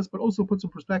Halachos, but also puts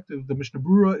in perspective the Mishnah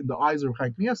Berurah in the eyes of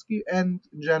Chaim Kanievsky and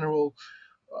in general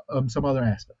some other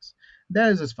aspects.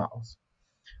 That is as follows.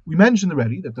 We mentioned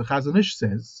already that the Chazon Ish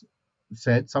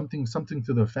said something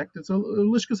to the effect it's a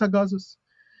lishkas hagazos.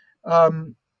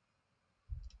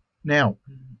 Now,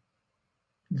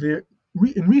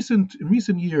 in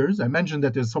recent years, I mentioned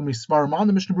that there's so many svarim on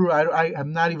the Mishnah Berurah. I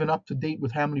am not even up to date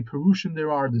with how many perushim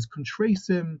there are. There's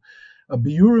kontresim,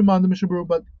 biurim on the Mishnah Berurah,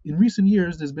 but in recent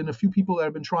years, there's been a few people that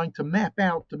have been trying to map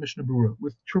out the Mishnah Berurah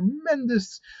with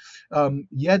tremendous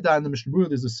yeda in the Mishnah Berurah.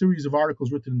 There's a series of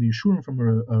articles written in the Yeshurim from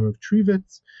Rav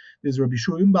Trivitz. There's Rabbi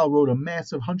Shua Imbal wrote a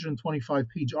massive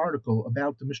 125-page article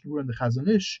about the Mishnah Berurah and the Chazon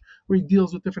Ish, where he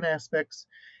deals with different aspects.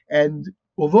 And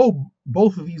although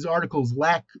both of these articles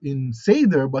lack in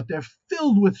Seder, but they're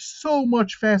filled with so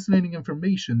much fascinating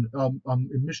information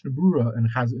in Mishnah Berurah and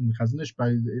in Chazon Ish by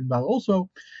Inbal also.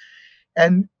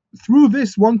 And through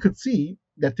this, one could see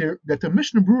that the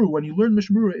Mishnah Berurah, when you learn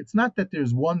Mishnah Berurah, it's not that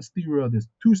there's one stira, there's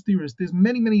two stiras, there's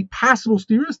many, many possible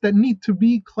stiras that need to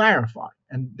be clarified.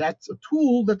 And that's a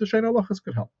tool that the Shoneh Halachos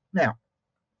could help. Now,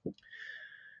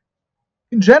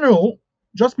 in general,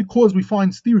 just because we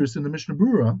find stiras in the Mishnah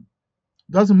Berurah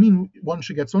doesn't mean one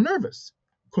should get so nervous,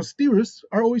 because stiras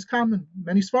are always common.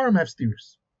 Many svarim have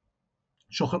stiras.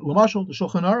 L'mashal, the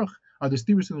Shulchan Aruch, are the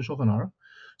stiras in the Shulchan Aruch.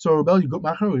 So Rebel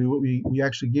Yigotmacher, we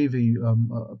actually gave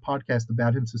a podcast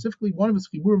about him specifically. One of his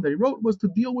chiburim that he wrote was to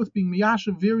deal with being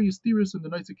miyashav various stiras in the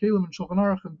Notzei Kelim and Shulchan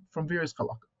Aruch from various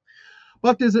halakha.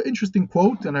 But there's an interesting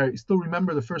quote, and I still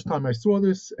remember the first time I saw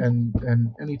this, and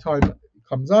any time it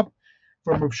comes up,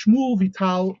 from Rav Shmuel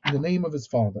Vital in the name of his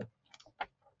father.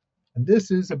 And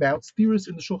this is about stiras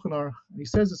in the Shulchan Aruch. And he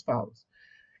says as follows,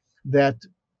 that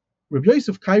Rabbi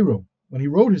Yosef Cairo, when he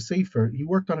wrote his Sefer, he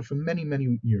worked on it for many,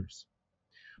 many years.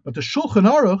 But the Shulchan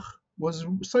Aruch was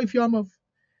Seif Yamav.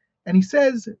 And he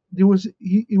says it was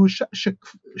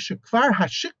shekvar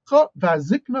hashikha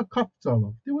vazikna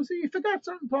kaptzalav. He forgot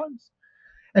certain times.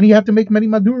 And he had to make many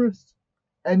maduras.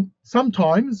 And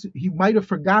sometimes he might have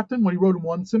forgotten what he wrote in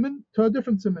one siman to a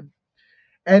different siman.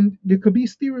 And there could be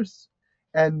stiras.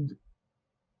 And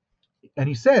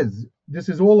he says, this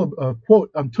is all a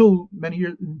quote, for many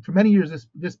years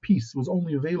this piece was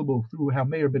only available through how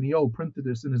Meir Ben Yo printed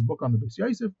this in his book on the Beis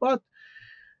Yosef, but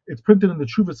it's printed in the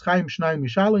Tshuvas Chaim Shnayim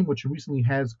Mishalim, which recently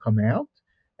has come out.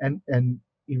 And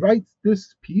he writes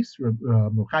this piece, Rav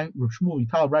Shmuel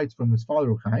Vital writes from his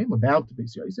father Chaim about the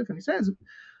Beis Yosef, and he says,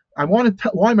 I want to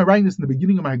tell, why am I writing this in the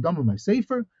beginning of my Hagdama, my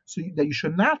Sefer, so that you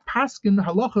should not paskin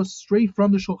halachas straight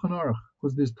from the Shulchan Aruch,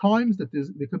 because there's times that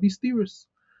there could be stiras,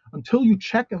 until you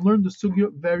check and learn the sugya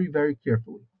very, very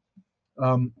carefully.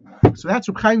 So that's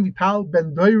Reb Chaim Vital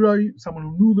ben Doiroi, someone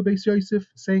who knew the Beis Yosef,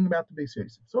 saying about the Beis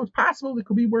Yosef. So it's possible there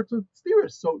could be words of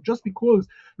stiras. So just because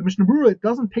the Mishnah Berurah, it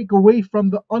doesn't take away from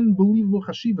the unbelievable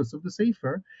chashivas of the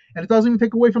Sefer, and it doesn't even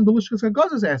take away from the Lishkas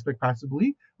HaGazas aspect,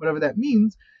 possibly, whatever that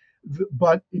means,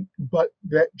 but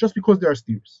that just because there are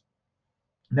stiras.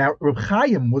 Now, Reb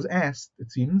Chaim was asked,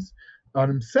 it seems, on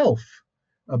himself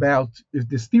about if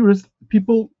the stiras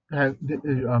people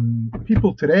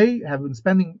today have been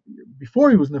spending,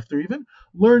 before he was nifter even,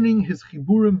 learning his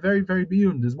chiburim very, very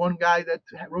biyun. There's one guy that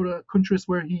wrote a kuntris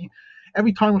where he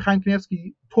every time Chaim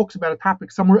Kanievsky talks about a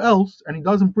topic somewhere else, and he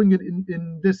doesn't bring it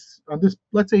in this on this.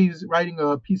 Let's say he's writing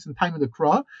a piece in Time of the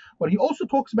Kra, but he also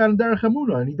talks about it in Derech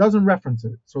Hamuna, and he doesn't reference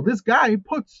it. So this guy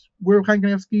puts where Chaim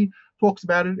Kanievsky talks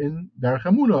about it in Derech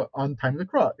Hamuna on Time of the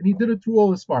Kra, and he did it through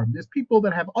all his Seforim. There's people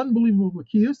that have unbelievable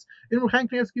Bakiyas in Chaim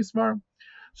Kanievsky's Seforim.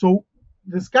 So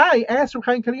this guy asked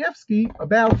Chaim Kanievsky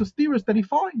about the steers that he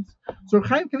finds. So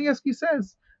Chaim Kanievsky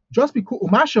says, just because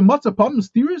umasha matzah pam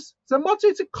steers, the matzah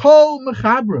it's a kol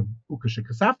mechabrim.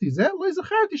 Ukashekasafti zeh lo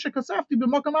zacharti shekasafti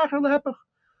b'makam acher lehepach.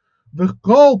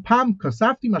 V'kol pam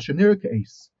kasafti mashanir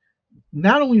ke'es.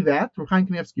 Not only that, Chaim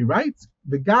Kanievsky writes,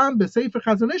 "V'gam b'sefer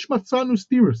Chazanish matzanu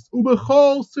steers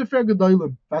ubechol sefer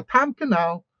gedolim v'atam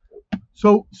kanal."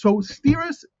 So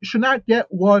steers should not get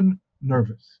one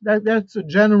nervous. That's a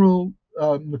general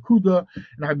nakuda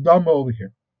and hagdama over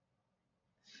here.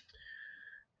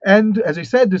 And as I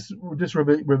said, this Rav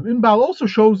Inbal also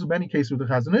shows many cases with the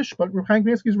Chazanish, but Rav Chaim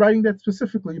Kanievsky is writing that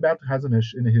specifically about the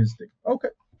Chazanish in his thing. Okay.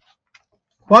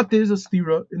 But there's a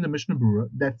stira in the Mishnah Berurah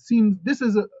that seems,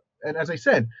 and as I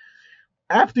said,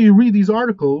 after you read these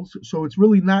articles, so it's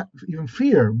really not even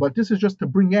fear, but this is just to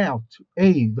bring out,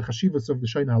 the chashivas of the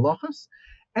Shoneh Halachos,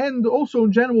 and also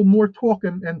in general more talk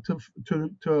and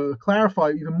to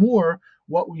clarify even more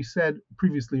what we said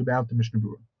previously about the Mishnah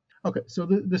Berurah. Okay, so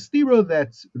the stira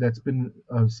that's been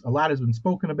a lot has been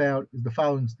spoken about is the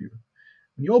following stira.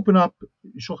 When you open up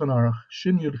Shulchan Aruch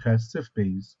Shin Yud Ches Sif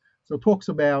Beis, so it talks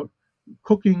about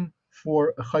cooking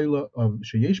for a chayla of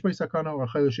sheyesh by sakana or a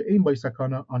chayla she'ein by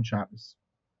sakana on Shabbos.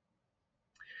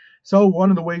 So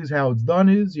one of the ways how it's done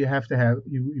is you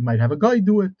might have a guy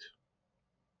do it,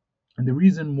 and the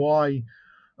reason why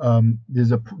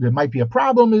there might be a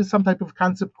problem is some type of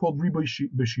concept called riboy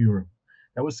b'shiurim.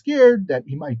 That was scared that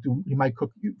he might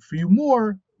cook for you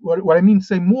more. What I mean to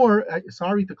say more,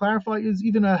 sorry to clarify, is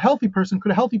even a healthy person,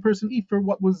 could a healthy person eat for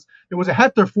there was a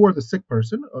heter for the sick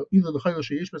person, either the chayil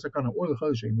sheyesh b'sakana or the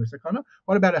chayil she'ein b'sakana.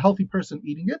 What about a healthy person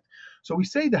eating it? So we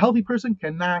say the healthy person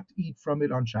cannot eat from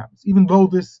it on Shabbos, even though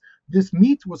this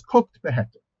meat was cooked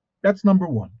beheter. That's number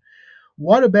one.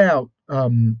 What about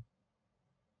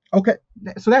okay,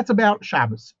 so that's about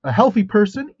Shabbos. A healthy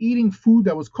person eating food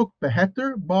that was cooked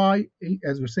beheter by,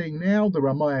 as we're saying now, the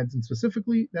Ramah adds in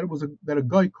specifically that that a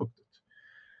guy cooked it.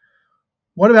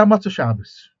 What about Matzah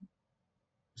Shabbos?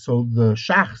 So the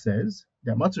Shach says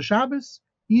that Matzah Shabbos,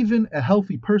 even a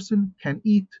healthy person can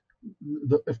eat.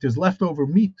 If there's leftover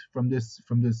meat from this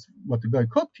what the guy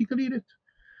cooked, he could eat it.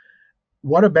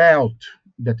 What about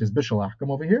that? There's Bishul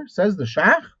Acham over here. Says the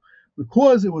Shach,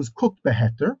 because it was cooked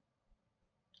beheter,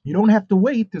 you don't have to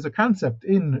wait. There's a concept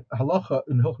in halacha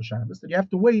in Hilchos Shabbos that you have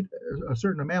to wait a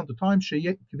certain amount of time.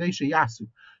 K'dei sheyasu.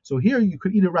 So here you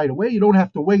could eat it right away. You don't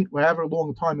have to wait however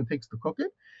long time it takes to cook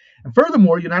it. And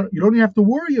furthermore, you don't even have to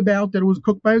worry about that it was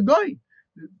cooked by a guy.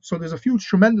 So there's a few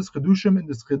tremendous chedushim in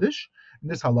this chiddush, in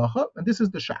this halacha, and this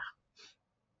is the shach.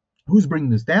 Who's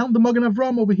bringing this down? The Magen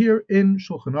Avram over here in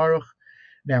Shulchan Aruch.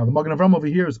 Now the Magen Avram over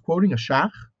here is quoting a shach.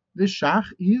 This shach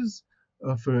is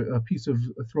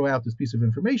throw out this piece of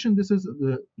information. This is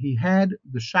he had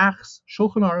the shach's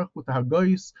Shulchan Aruch with the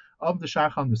hagayis of the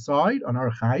shach on the side on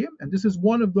Aruch Chaim, and this is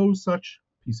one of those such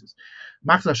pieces.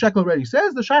 Machzah Shekel already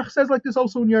says the shach says like this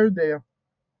also in Yeridea.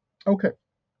 Okay,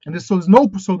 and there's no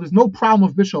problem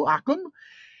of bishul akum,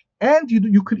 and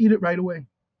you could eat it right away.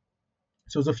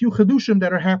 So there's a few chedushim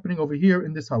that are happening over here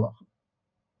in this halacha.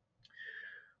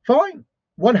 Fine.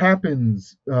 What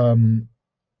happens?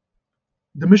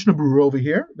 The Mishnah Berurah over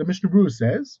here, the Mishnah Berurah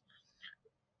says,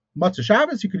 Matzah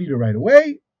Shabbos, you could eat it right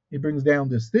away. He brings down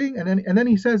this thing, and then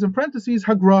he says in parentheses,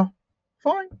 Hagra.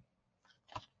 Fine.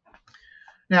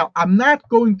 Now, I'm not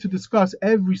going to discuss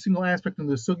every single aspect of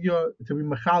the sugya to be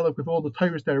mechalek with all the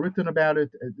Torahs that are written about it.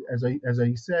 As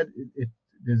I said,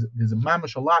 there's a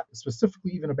mamash a lot,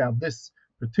 specifically even about this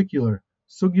particular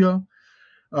sugya,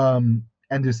 and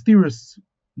there's theorists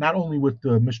not only with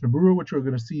the Mishnah Berurah, which we're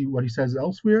going to see what he says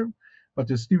elsewhere, but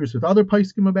there's theorists with other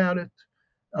paiskim about it.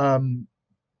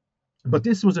 But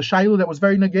this was a shayla that was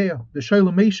very nageya. The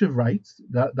Shayla Meshiv writes,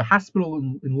 the hospital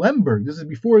in Lemberg, this is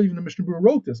before even the Mishnah Berurah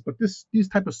wrote this, but these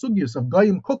type of sugyas of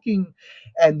goyim cooking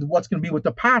and what's going to be with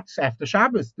the pots after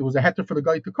Shabbos, there was a heter for the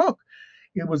guy to cook.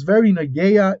 It was very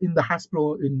nageya in the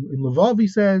hospital in Lvov, he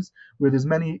says, where there's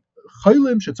many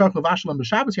chaylim, shetzarch levashlam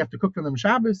b'Shabbos, you have to cook for them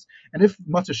Shabbos, and if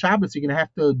Matzah Shabbos, you're going to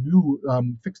have to do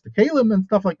fix the kalim and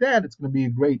stuff like that, it's going to be a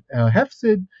great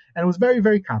hefsid, and it was very,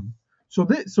 very common. So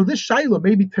this shaila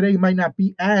maybe today might not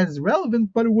be as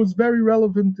relevant, but it was very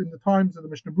relevant in the times of the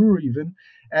Mishnah Berurah even.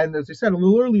 And as I said a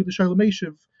little earlier, the Shayla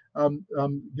Meshiv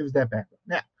gives that background.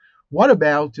 Now, what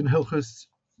about in Hilchos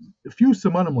a few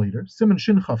simanim later, Siman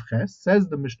Shin Chav Ches, says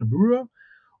the Mishnah Berurah,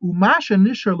 Umasha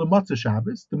Nishar L'Matzah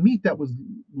Shabbos, the meat that was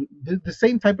the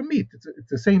same type of meat. It's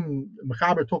the same,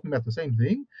 Mechaber talking about the same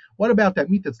thing. What about that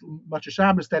meat that's Matzah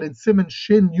Shabbos that in Siman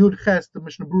Shin Yud Ches, the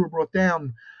Mishnah Berurah brought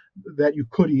down that you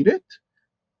could eat it?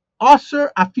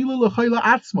 Aser afilu l'chayla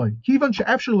atzmai, kivan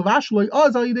she'efshar l'vashloi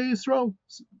az al yidei Yisrael.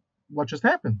 What just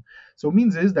happened? So it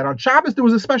means is that on Shabbos there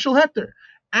was a special heter.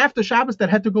 After Shabbos, that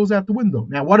heter goes out the window.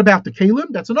 Now, what about the kalim?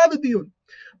 That's another deal.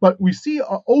 But we see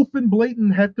an open,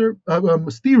 blatant heter,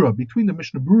 stira between the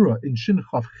Mishnah Berurah in Shin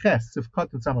Chav Ches,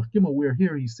 Sifkat and Samach Gimel, where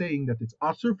here he's saying that it's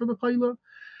aser for the chayla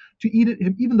to eat it,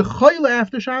 even the chayla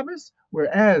after Shabbos,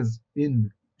 whereas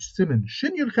in Siman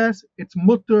Shin Yud Ches, it's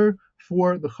mutter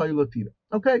for the chayla tira.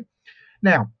 Okay,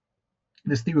 now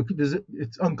this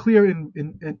it's unclear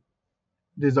in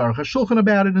there's Aruch HaShulchan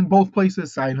about it in both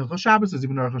places. Sayin Hilchos Shabbos, there's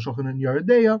even Aruch HaShulchan in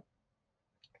Yeridea.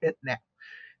 Now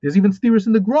there's even stiris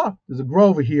in the Gra. There's a Gra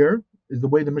over here. Is the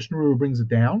way the Mishnah Berurah brings it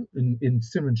down in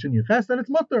Siman Shin Yud Ches, that it's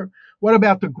mutter. What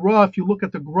about the Gra? If you look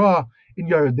at the Gra in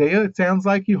Yeridea, it sounds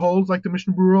like he holds like the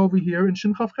Mishnah Berurah over here in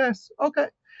Shin Chav Ches. Okay.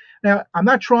 Now I'm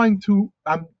not trying to.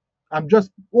 I'm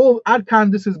just all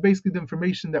Adkan. This is basically the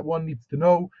information that one needs to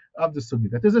know of the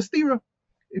sugya. That there's a stira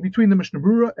between the Mishnah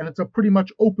Berurah, and it's a pretty much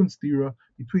open stira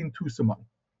between two simanim.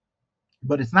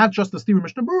 But it's not just the stira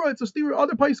Mishnah Berurah; it's a stira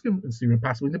other paiskim. It's a stira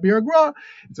possibly in the Bir Gra.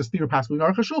 It's a stira possibly in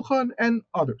Aruch HaShulchan and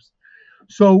others.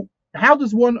 So how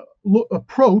does one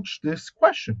approach this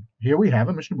question? Here we have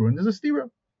a Mishnah Berurah and there's a stira.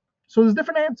 So there's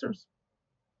different answers.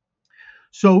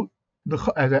 So in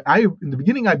the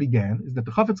beginning I began is that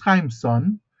the Chafetz Chaim's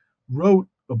son wrote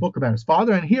a book about his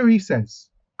father, and here he says,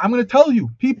 I'm going to tell you,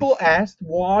 people asked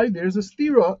why there's a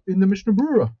stira in the Mishnah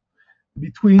Berurah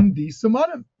between these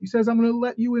simanim. He says, I'm going to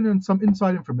let you in on some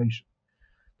inside information.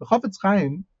 The Chafetz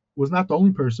Chaim was not the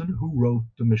only person who wrote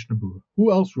the Mishnah Berurah.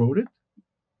 Who else wrote it?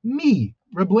 Me,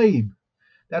 Reb Leib.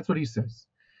 That's what he says.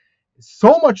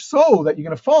 So much so that you're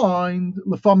going to find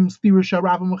lefam stirish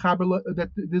that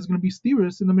there's going to be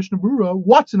stiris in the Mishnah Berurah.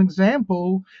 What's an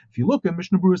example? If you look at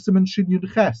Mishnah Berurah Siman Shin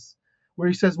Yud Ches, where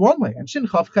he says one way, and Shin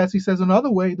Chav Ches he says another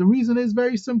way. The reason is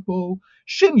very simple.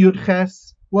 Shin Yud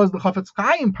Ches was the Chafetz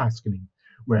Chaim paskening,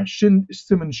 whereas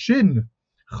Siman Shin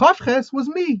Chav Ches was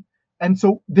me. And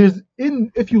so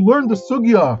if you learn the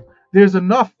sugya, there's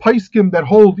enough paiskim that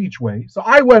hold each way. So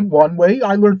I went one way,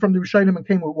 I learned from the Rishonim and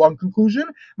came with one conclusion.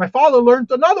 My father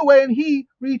learned another way and he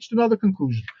reached another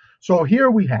conclusion. So here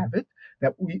we have it,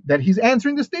 that he's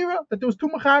answering the stira, that there was two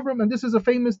machabrim, and this is a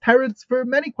famous teretz for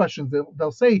many questions.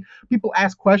 They'll say, people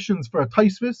ask questions for a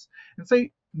taisvis, and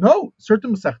say, no,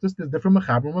 certain masechtas, there's different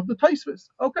machabrim of the taisvis.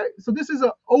 Okay, so this is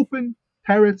an open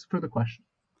teretz for the question.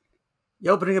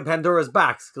 You're opening a Pandora's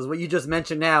box, because what you just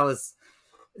mentioned now is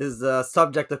a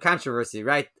subject of controversy,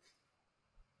 right?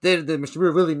 Did the Mishnah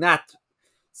Berurah really not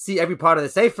see every part of the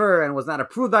Sefer and was not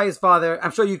approved by his father?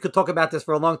 I'm sure you could talk about this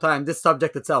for a long time, this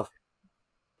subject itself.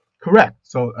 Correct.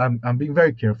 So I'm being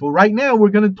very careful. Right now, we're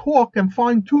going to talk and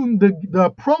fine-tune the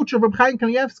approach of Reb Chaim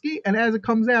Kanievsky, and as it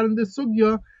comes out in this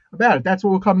sugya about it, that's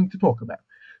what we're coming to talk about.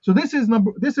 So this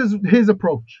is his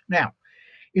approach. Now,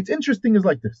 it's interesting is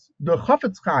like this. The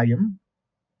Chafetz Chaim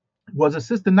was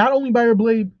assisted not only by Reb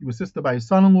Leib, he was assisted by his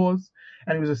son-in-laws,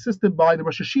 and he was assisted by the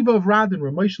Rosh Hashiva of Radin,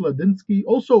 Rav Moshe Ladinsky,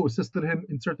 also assisted him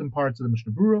in certain parts of the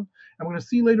Mishnah Berurah. And we're going to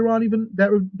see later on even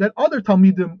that other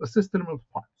Talmidim assisted him with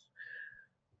parts.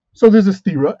 So there's a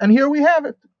stira, and here we have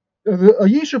it, a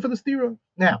yisha for the stira.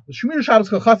 Now, the Shemir Shabbos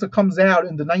Chachasa comes out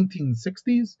in the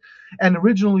 1960s, and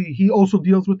originally he also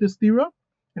deals with this stira,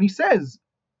 and he says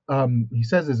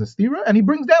there's a stira, and he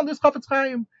brings down this Chafetz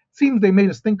Chaim. Seems they made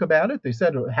us think about it. They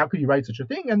said, how could you write such a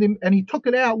thing? And he took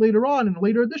it out later on in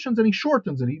later editions, and he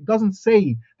shortens it. He doesn't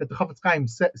say that the Chafetz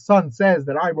Chaim's son says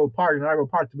that I wrote part, and I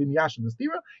wrote part to be miyash in the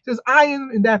stira. He says,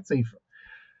 ayin in that sefer.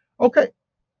 Okay.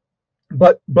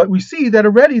 But we see that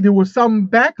already there was some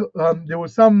problems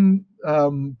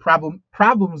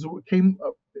that came,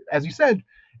 as you said,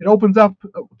 it opens up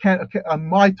on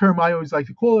my term I always like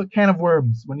to call it a can of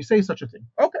worms when you say such a thing.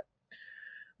 Okay,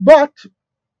 but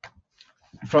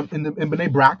in Bnei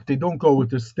Brak they don't go with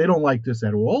this. They don't like this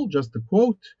at all. Just to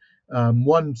quote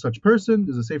one such person,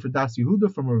 there's a Sefer Das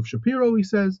Yehuda from Rav Shapiro. He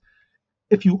says,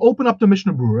 if you open up the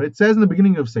Mishnah Berurah, it says in the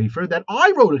beginning of Sefer that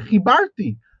I wrote it,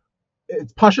 Chibarti.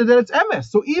 It's pasha that it's emes.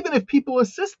 So even if people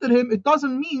assisted him, it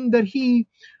doesn't mean that he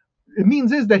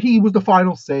was the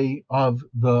final say of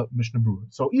the Mishnah Berurah.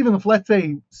 So even if, let's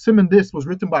say, Siman this was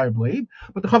written by Reb Leib,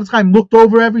 but the Chafetz Chaim looked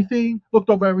over everything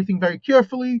very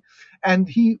carefully, and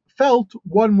he felt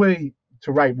one way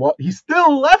to write what he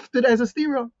still left it as a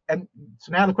stira. And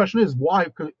so now the question is, why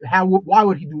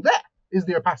would he do that? Is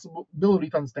there a possibility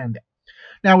to understand that?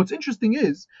 Now, what's interesting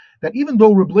is that even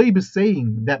though Reb Leib is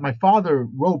saying that my father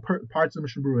wrote parts of the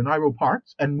Mishnah Berurah and I wrote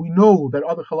parts, and we know that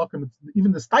other halakim,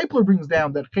 even the Stipler brings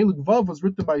down that Chelik Vav was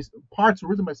written by parts were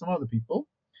written by some other people,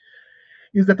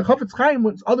 is that the Chafetz Chaim,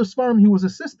 with other Seforim, he was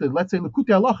assisted. Let's say Likutei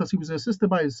Halachos, he was assisted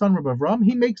by his son Rabbi Avram.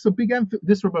 He makes a big emphasis.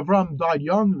 This Rabbi Avram died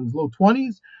young, in his low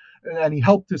 20s, and he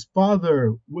helped his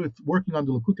father with working on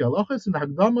the Likutei Halachos. In the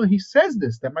Hagdama, he says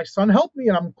this, that my son helped me,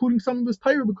 and I'm including some of his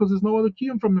Torah because there's no other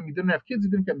kiyum from him. He didn't have kids, he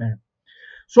didn't get married.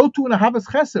 So too in a Havas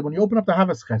Chesed, when you open up the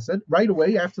Havas Chesed, right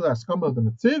away after the Haskama of the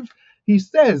Netziv, he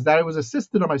says that I was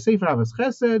assisted on my Sefer Havas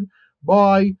Chesed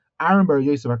by Aaron Bar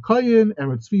Yosef HaKoyin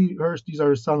and Tzvi Hirsch. These are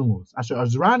his son-in-laws. Asher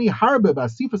Azrani Harbe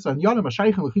Ba'asifas Anyanim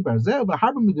Ashaychem L'chi Barzel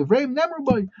V'Harbe Midivreim Nemru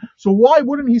Bay. So why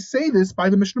wouldn't he say this by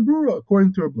the Mishnah Berurah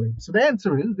according to Reb Leib? So the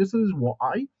answer is, this is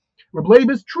why. Reb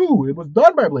Leib is true. It was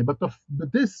done by Reb Leib, but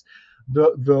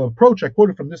the approach I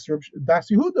quoted from this Das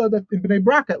Yehuda that in Bnei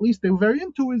Brak at least they were very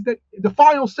into is that the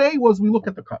final say was we look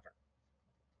at the cover.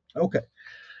 Okay.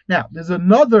 Now there's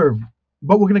another,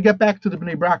 but we're going to get back to the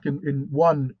Bnei Brak in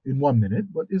one minute.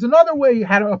 But there's another way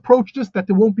how to approach this that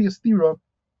there won't be a stira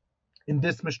in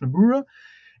this Mishnah Berurah,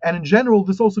 and in general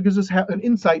this also gives us an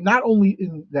insight not only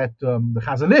in that the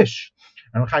Chazon Ish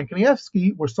and Chaim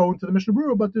Kanievsky were so into the Mishnah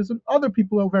Berurah, but there's other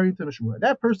people who are very into the Mishnah Berurah.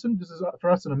 That person, this is for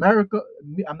us in America.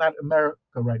 I'm not in America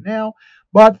right now,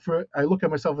 but I look at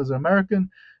myself as an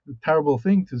American. A terrible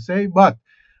thing to say, but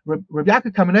Rabbi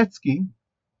Yaakov Kamenetsky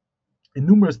in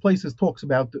numerous places talks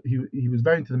about he was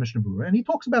very into the Mishnah Berurah, and he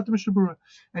talks about the Mishnah Berurah,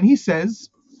 and he says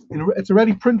it's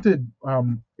already printed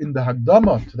in the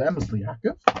Hagdama to the Emes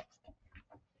Yaakov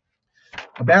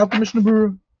about the Mishnah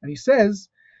Berurah, and he says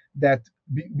that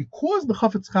because the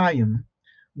Chafetz Chaim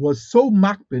was so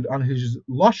makbid on his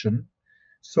lashon,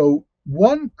 so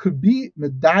one could be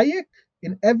medayik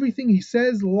in everything he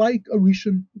says like a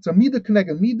rishon. It's a midah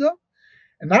keneged midah,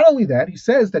 and not only that, he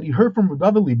says that he heard from Rav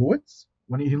David Leibowitz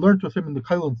when he learned with him in the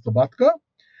Kail and Stabatka,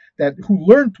 that who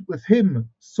learned with him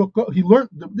Sukkah. He learned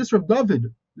this Rav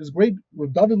David, this great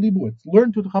Rav David Leibowitz,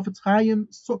 learned with the Chafetz Chaim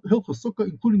Hilchos Sukkah,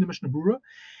 including the Mishnah Berurah,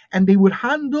 and they would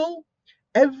handle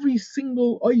every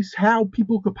single ice how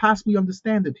people could possibly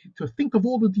understand it, to think of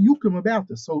all the diukim about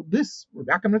this. So this,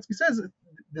 Rabbi Kamenetsky says,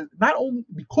 not only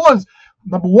because,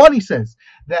 number one, he says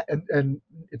that, and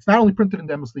it's not only printed in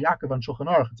the Emes Yaakov on Shulchan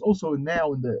Aruch, it's also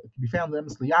now it can be found in the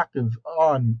Emes Yaakov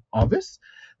on Avis,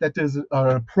 that there's an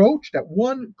approach that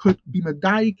one could be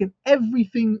medayik in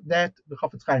everything that the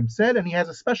Chafetz Chaim said, and he has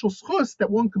a special schus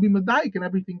that one could be medayik in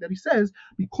everything that he says,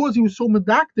 because he was so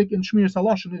medaktik in Shmiras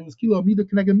HaLashon, it was kilo amida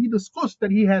keneged mida schus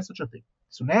that he has such a thing.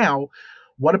 So now,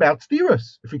 what about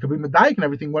stiras? If he could be medayik and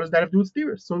everything, what does that have to do with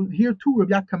stiras? So here too,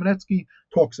 Rabbi Yaakov Kamenetsky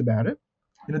talks about it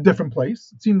in a different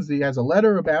place. It seems he has a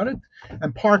letter about it,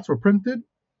 and parts were printed.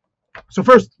 So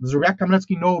first, does Rabbi Yaakov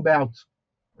Kamenetsky know about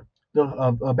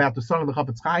the son of the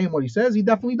Chafetz Chaim? What he says, he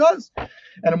definitely does.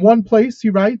 And in one place he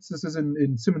writes, this is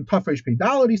in Simon Tafresh Pei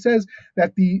Dalet, he says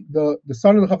that the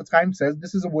son of the Chafetz Chaim says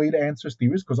this is a way to answer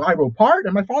stiras because I wrote part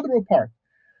and my father wrote part.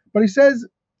 But he says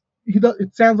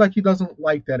it sounds like he doesn't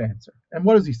like that answer. And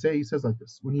what does he say? He says like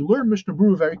this: when you learn Mishnah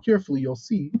Berurah very carefully, you'll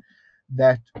see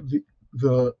that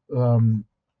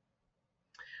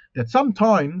that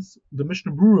sometimes the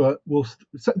Mishnah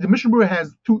Berurah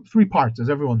has three parts, as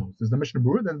everyone knows. There's the Mishnah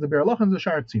Berurah, then there's the Be'er Halacha, and the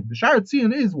Sha'ar Tzion. The Sha'ar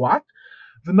Tzion is what?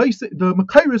 The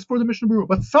Makairis for the Mishnah Berurah.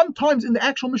 But sometimes in the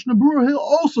actual Mishnah Berurah, he'll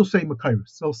also say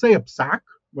Makairis. He'll say a psak,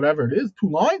 whatever it is, 2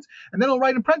 lines, and then he'll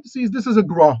write in parentheses, this is a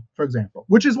gra, for example,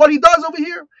 which is what he does over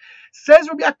here. Says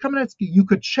Rabbi Yaakov Kamenetsky, you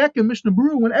could check in Mishnah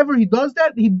Berurah, whenever he does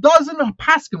that, he doesn't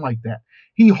paskin like that.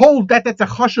 He holds that that's a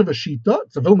chashav shita,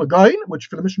 it's a Vilna Gaon, which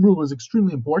for the Mishnah Berurah was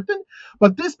extremely important,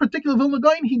 but this particular Vilna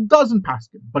Gaon, he doesn't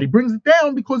paskin, but he brings it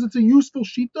down because it's a useful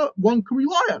shita, one can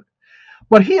rely on.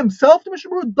 But he himself, the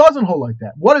Mishnah Berurah, doesn't hold like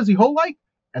that. What does he hold like?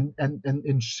 And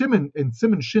in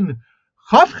Simon Shin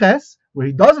Chavches, where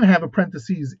he doesn't have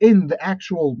apprentices in the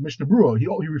actual Mishnah Berurah,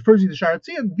 he refers to the Sha'ar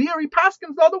Tzion, and there he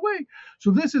paskins the other way.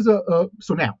 So this is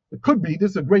so now it could be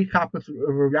this is a great chap of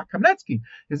Rabbi Yaakov Kamenetsky.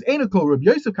 His Einokol Rabbi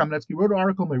Yosef Kamenetsky wrote an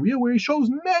article in Maria where he shows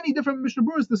many different Mishnah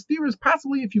Berurahs. The steers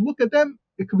possibly, if you look at them,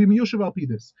 it could be Miyoshev al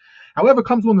Pidis. However,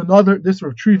 comes along this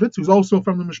Rav Trivitz, who's also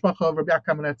from the Mishpacha of Rabbi Yaakov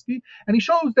Kamenetsky, and he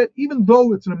shows that even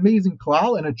though it's an amazing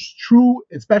klal and it's true,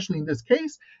 especially in this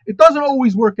case, it doesn't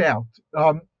always work out.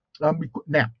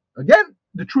 Now, again,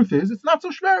 the truth is, it's not so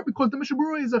shver because the Mishnah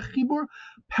Berurah is a chibur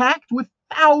packed with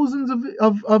thousands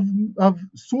of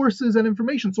sources and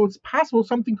information. So it's possible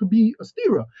something could be a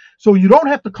stira. So you don't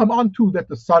have to come on to that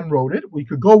the son wrote it. We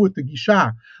could go with the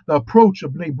gisha, the approach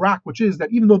of Bnei Brak, which is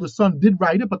that even though the son did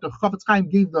write it, but the Chafetz Chaim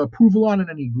gave the approval on it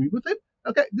and he agreed with it.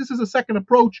 Okay, this is a second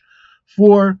approach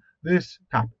for this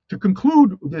topic. To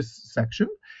conclude this section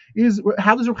is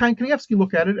how does Reb Chaim Kanievsky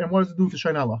look at it and what does it do to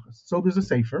Shoneh Halachos? So there's a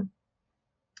sefer.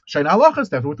 Shoneh Halachos,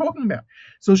 that's what we're talking about.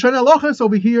 So Shoneh Halachos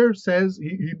over here says,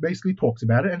 he basically talks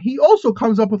about it, and he also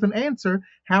comes up with an answer,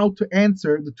 how to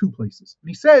answer the two places. And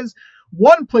he says,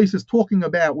 one place is talking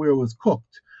about where it was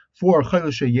cooked for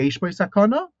Chayil Sheyesh by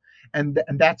Sakana, and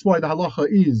that's why the halacha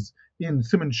is in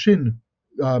Siman Shin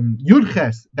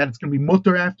Yudches, that it's going to be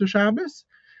mutter after Shabbos,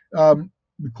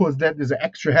 because that is an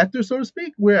extra heter, so to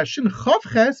speak, whereas Shin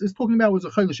Chavches is talking about was a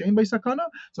Chayil Shein by Sakana.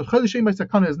 So Chayil Shein by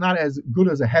Sakana is not as good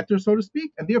as a heter, so to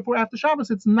speak, and therefore after Shabbos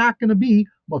it's not going to be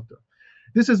mutter.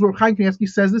 This is where Chaim Kanievsky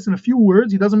says this in a few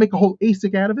words. He doesn't make a whole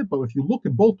asik out of it, but if you look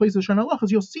at both places of Shoneh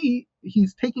Halachos, you'll see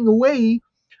he's taking away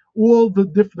all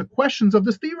the questions of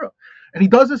the stira. And he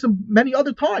does this many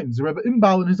other times. Rebbe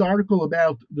Imbal, in his article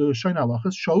about the Shoneh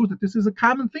Halachos, shows that this is a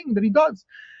common thing that he does.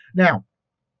 Now,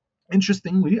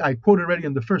 interestingly, I quoted already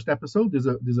in the first episode. There's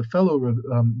a fellow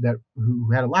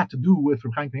who had a lot to do with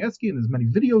Reb Chaim Kanievsky, and there's many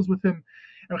videos with him.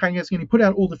 And Reb Chaim Kanievsky, and he put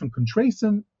out all different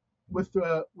contrasim with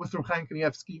Reb Chaim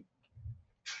Kanievsky.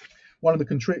 One of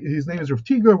the his name is Rav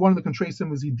Tiger. One of the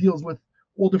contrasim is he deals with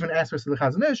all different aspects of the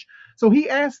Chazon Ish. So he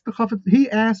asked Reb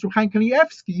Chaim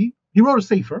Kanievsky. He wrote a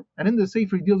sefer, and in the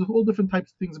sefer he deals with all different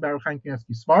types of things about Reb Chaim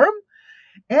Kanievsky's Seforim,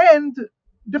 and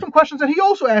different questions that he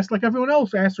also asked, like everyone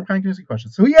else asked Reb Chaim Kanievsky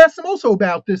questions. So he asked him also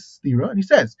about this stira, and he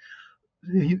says,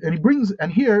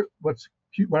 and here what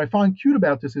I find cute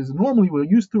about this is normally we're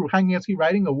used to Reb Chaim Kanievsky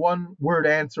writing a one-word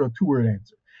answer or two-word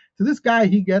answer. So this guy,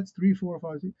 he gets 3, 4,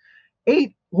 5, 6,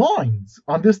 8 lines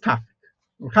on this topic.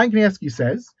 Reb Chaim Kanievsky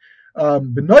says,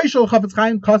 "B'noi shel Chafetz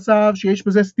Chaim kasav sheyesh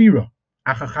b'zeh stira.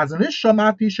 Ach ha'Chazon Ish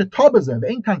shamati shetoh b'zeh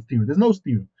ve'ein kan stira." There's no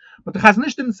stira. But the Chazon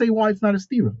Ish didn't say why it's not a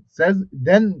stira. It says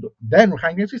then Reb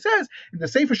Chaim Kanievsky says in the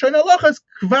Sefer Shoneh Halachos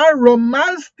kvar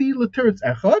romazti l'teretz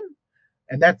echad,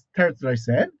 and that's teretz that I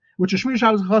said, which Shmini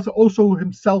Shabbos Chasa also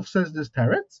himself says this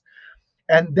teretz,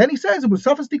 and then he says it was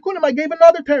Safas Tikunim. I gave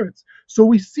another teretz. So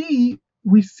we see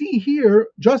here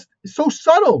just so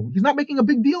subtle. He's not making a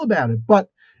big deal about it, but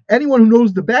anyone who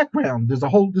knows the background, this is a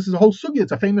whole sugya.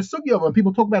 It's a famous sugya. When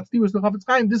people talk about stiras the Chafetz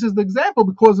Chaim, this is the example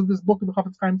because of this book of the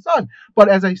Chafetz Chaim's son. But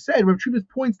as I said, Rav Trivitz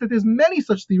points that there's many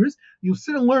such stiras. You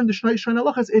sit and learn the Shoneh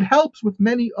Halachos. It helps with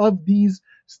many of these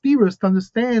stiras to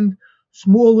understand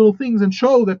small little things and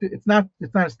show that it's not a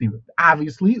stira.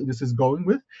 Obviously, this is going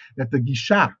with that the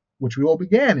gisha, which we all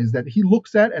began, is that he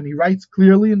looks at and he writes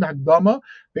clearly in the Hagdama,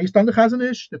 based on the Chazon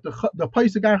Ish, that the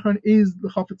Paisik Achron is the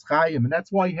Chafetz Chaim, and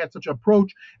that's why he had such an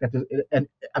approach. And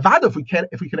Avada,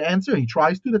 if we can answer, he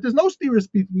tries to, that there's no steerus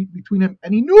between him,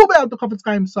 and he knew about the Chafetz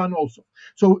Chaim's son also.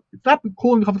 So it's not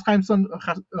calling the Chafetz Chaim's son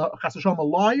Chas Hashem a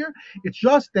liar. It's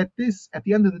just that this, at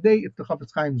the end of the day, it's the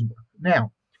Chafetz Chaim's work.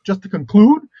 Now, just to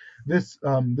conclude this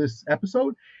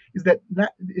episode, is that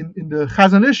in the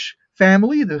Chazon Ish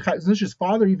family, the Chazon Ish's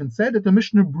father even said that the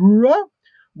Mishnah Brura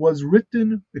was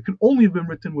written, it could only have been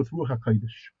written with Ruach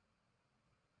HaKodesh.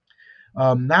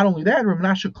 Not only that, Rav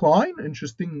Menashe Klein,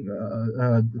 interesting,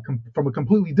 from a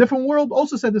completely different world,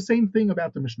 also said the same thing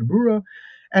about the Mishnah Brura.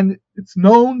 And it's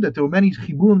known that there were many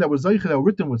chiburim that were zeicha that were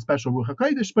written with special Ruach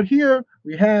HaKodesh, but here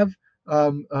we have,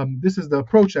 this is the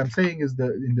approach I'm saying is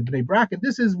in the Bnei Brak, and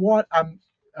this is what I'm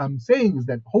saying is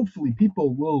that hopefully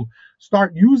people will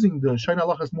start using the Shoneh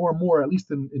Halachos more and more, at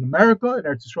least in America, in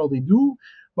Eretz Yisrael they do,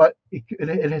 but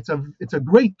it's a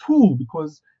great tool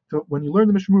because when you learn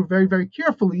the Mishnah Berurah very, very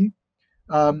carefully,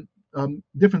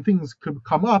 different things could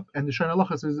come up, and the Shoneh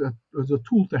Halachos is a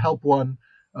tool to help one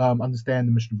understand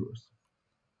the Mishnah Berurah.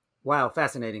 Wow,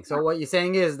 fascinating. So what you're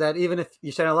saying is that even if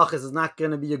Shoneh Halachos is not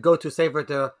going to be your go-to sefer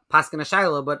to Paskin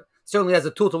Shayla, but certainly as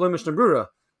a tool to learn Mishnah Berurah,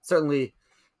 certainly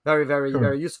very, very,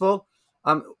 very useful.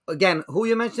 Again, who are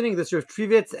you mentioning? This Rav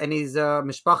Trivitz, and he's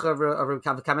Mishpacha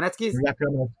of Kamenetsky's?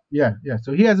 Yeah.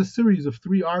 So he has a series of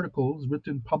 3 articles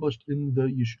published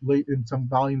in some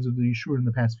volumes of the Yeshua in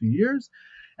the past few years.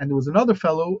 And there was another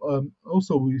fellow,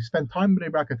 also we spent time in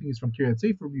Bnei Brak, I think he's from Kiryat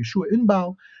Sefer, Yeshua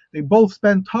Inbal. They both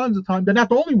spent tons of time. They're not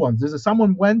the only ones.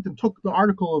 Someone went and took the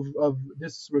article of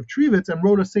this Rav Trivitz and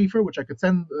wrote a sefer, which I could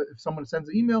send if someone sends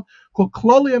an email, called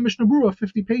Klali Mishnah Berurah,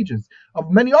 50 pages, of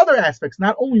many other aspects.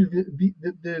 Not only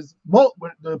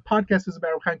the podcast is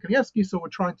about Reb Chaim Kanievsky, so we're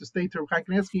trying to stay to Reb Chaim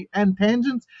Kanievsky and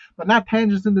tangents, but not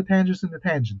tangents in the tangents in the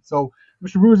tangents. So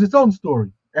Mishnah Berurah is its own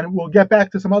story. And we'll get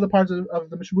back to some other parts of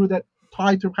the Mishnah Berurah that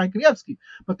tie to Chaim Kanievsky.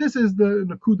 But this is the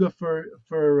Nakuda for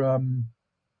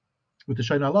with the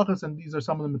Shoneh Halachos, and these are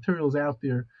some of the materials out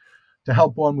there to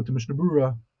help one with the Mishnah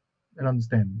Berurah and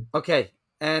understanding it. Okay,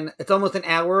 and it's almost an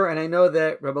hour, and I know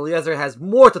that Rabbi Eliezer has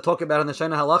more to talk about on the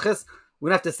Shoneh Halachos. We're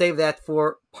going to have to save that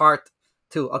for part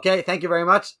 2. Okay, thank you very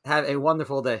much. Have a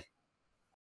wonderful day.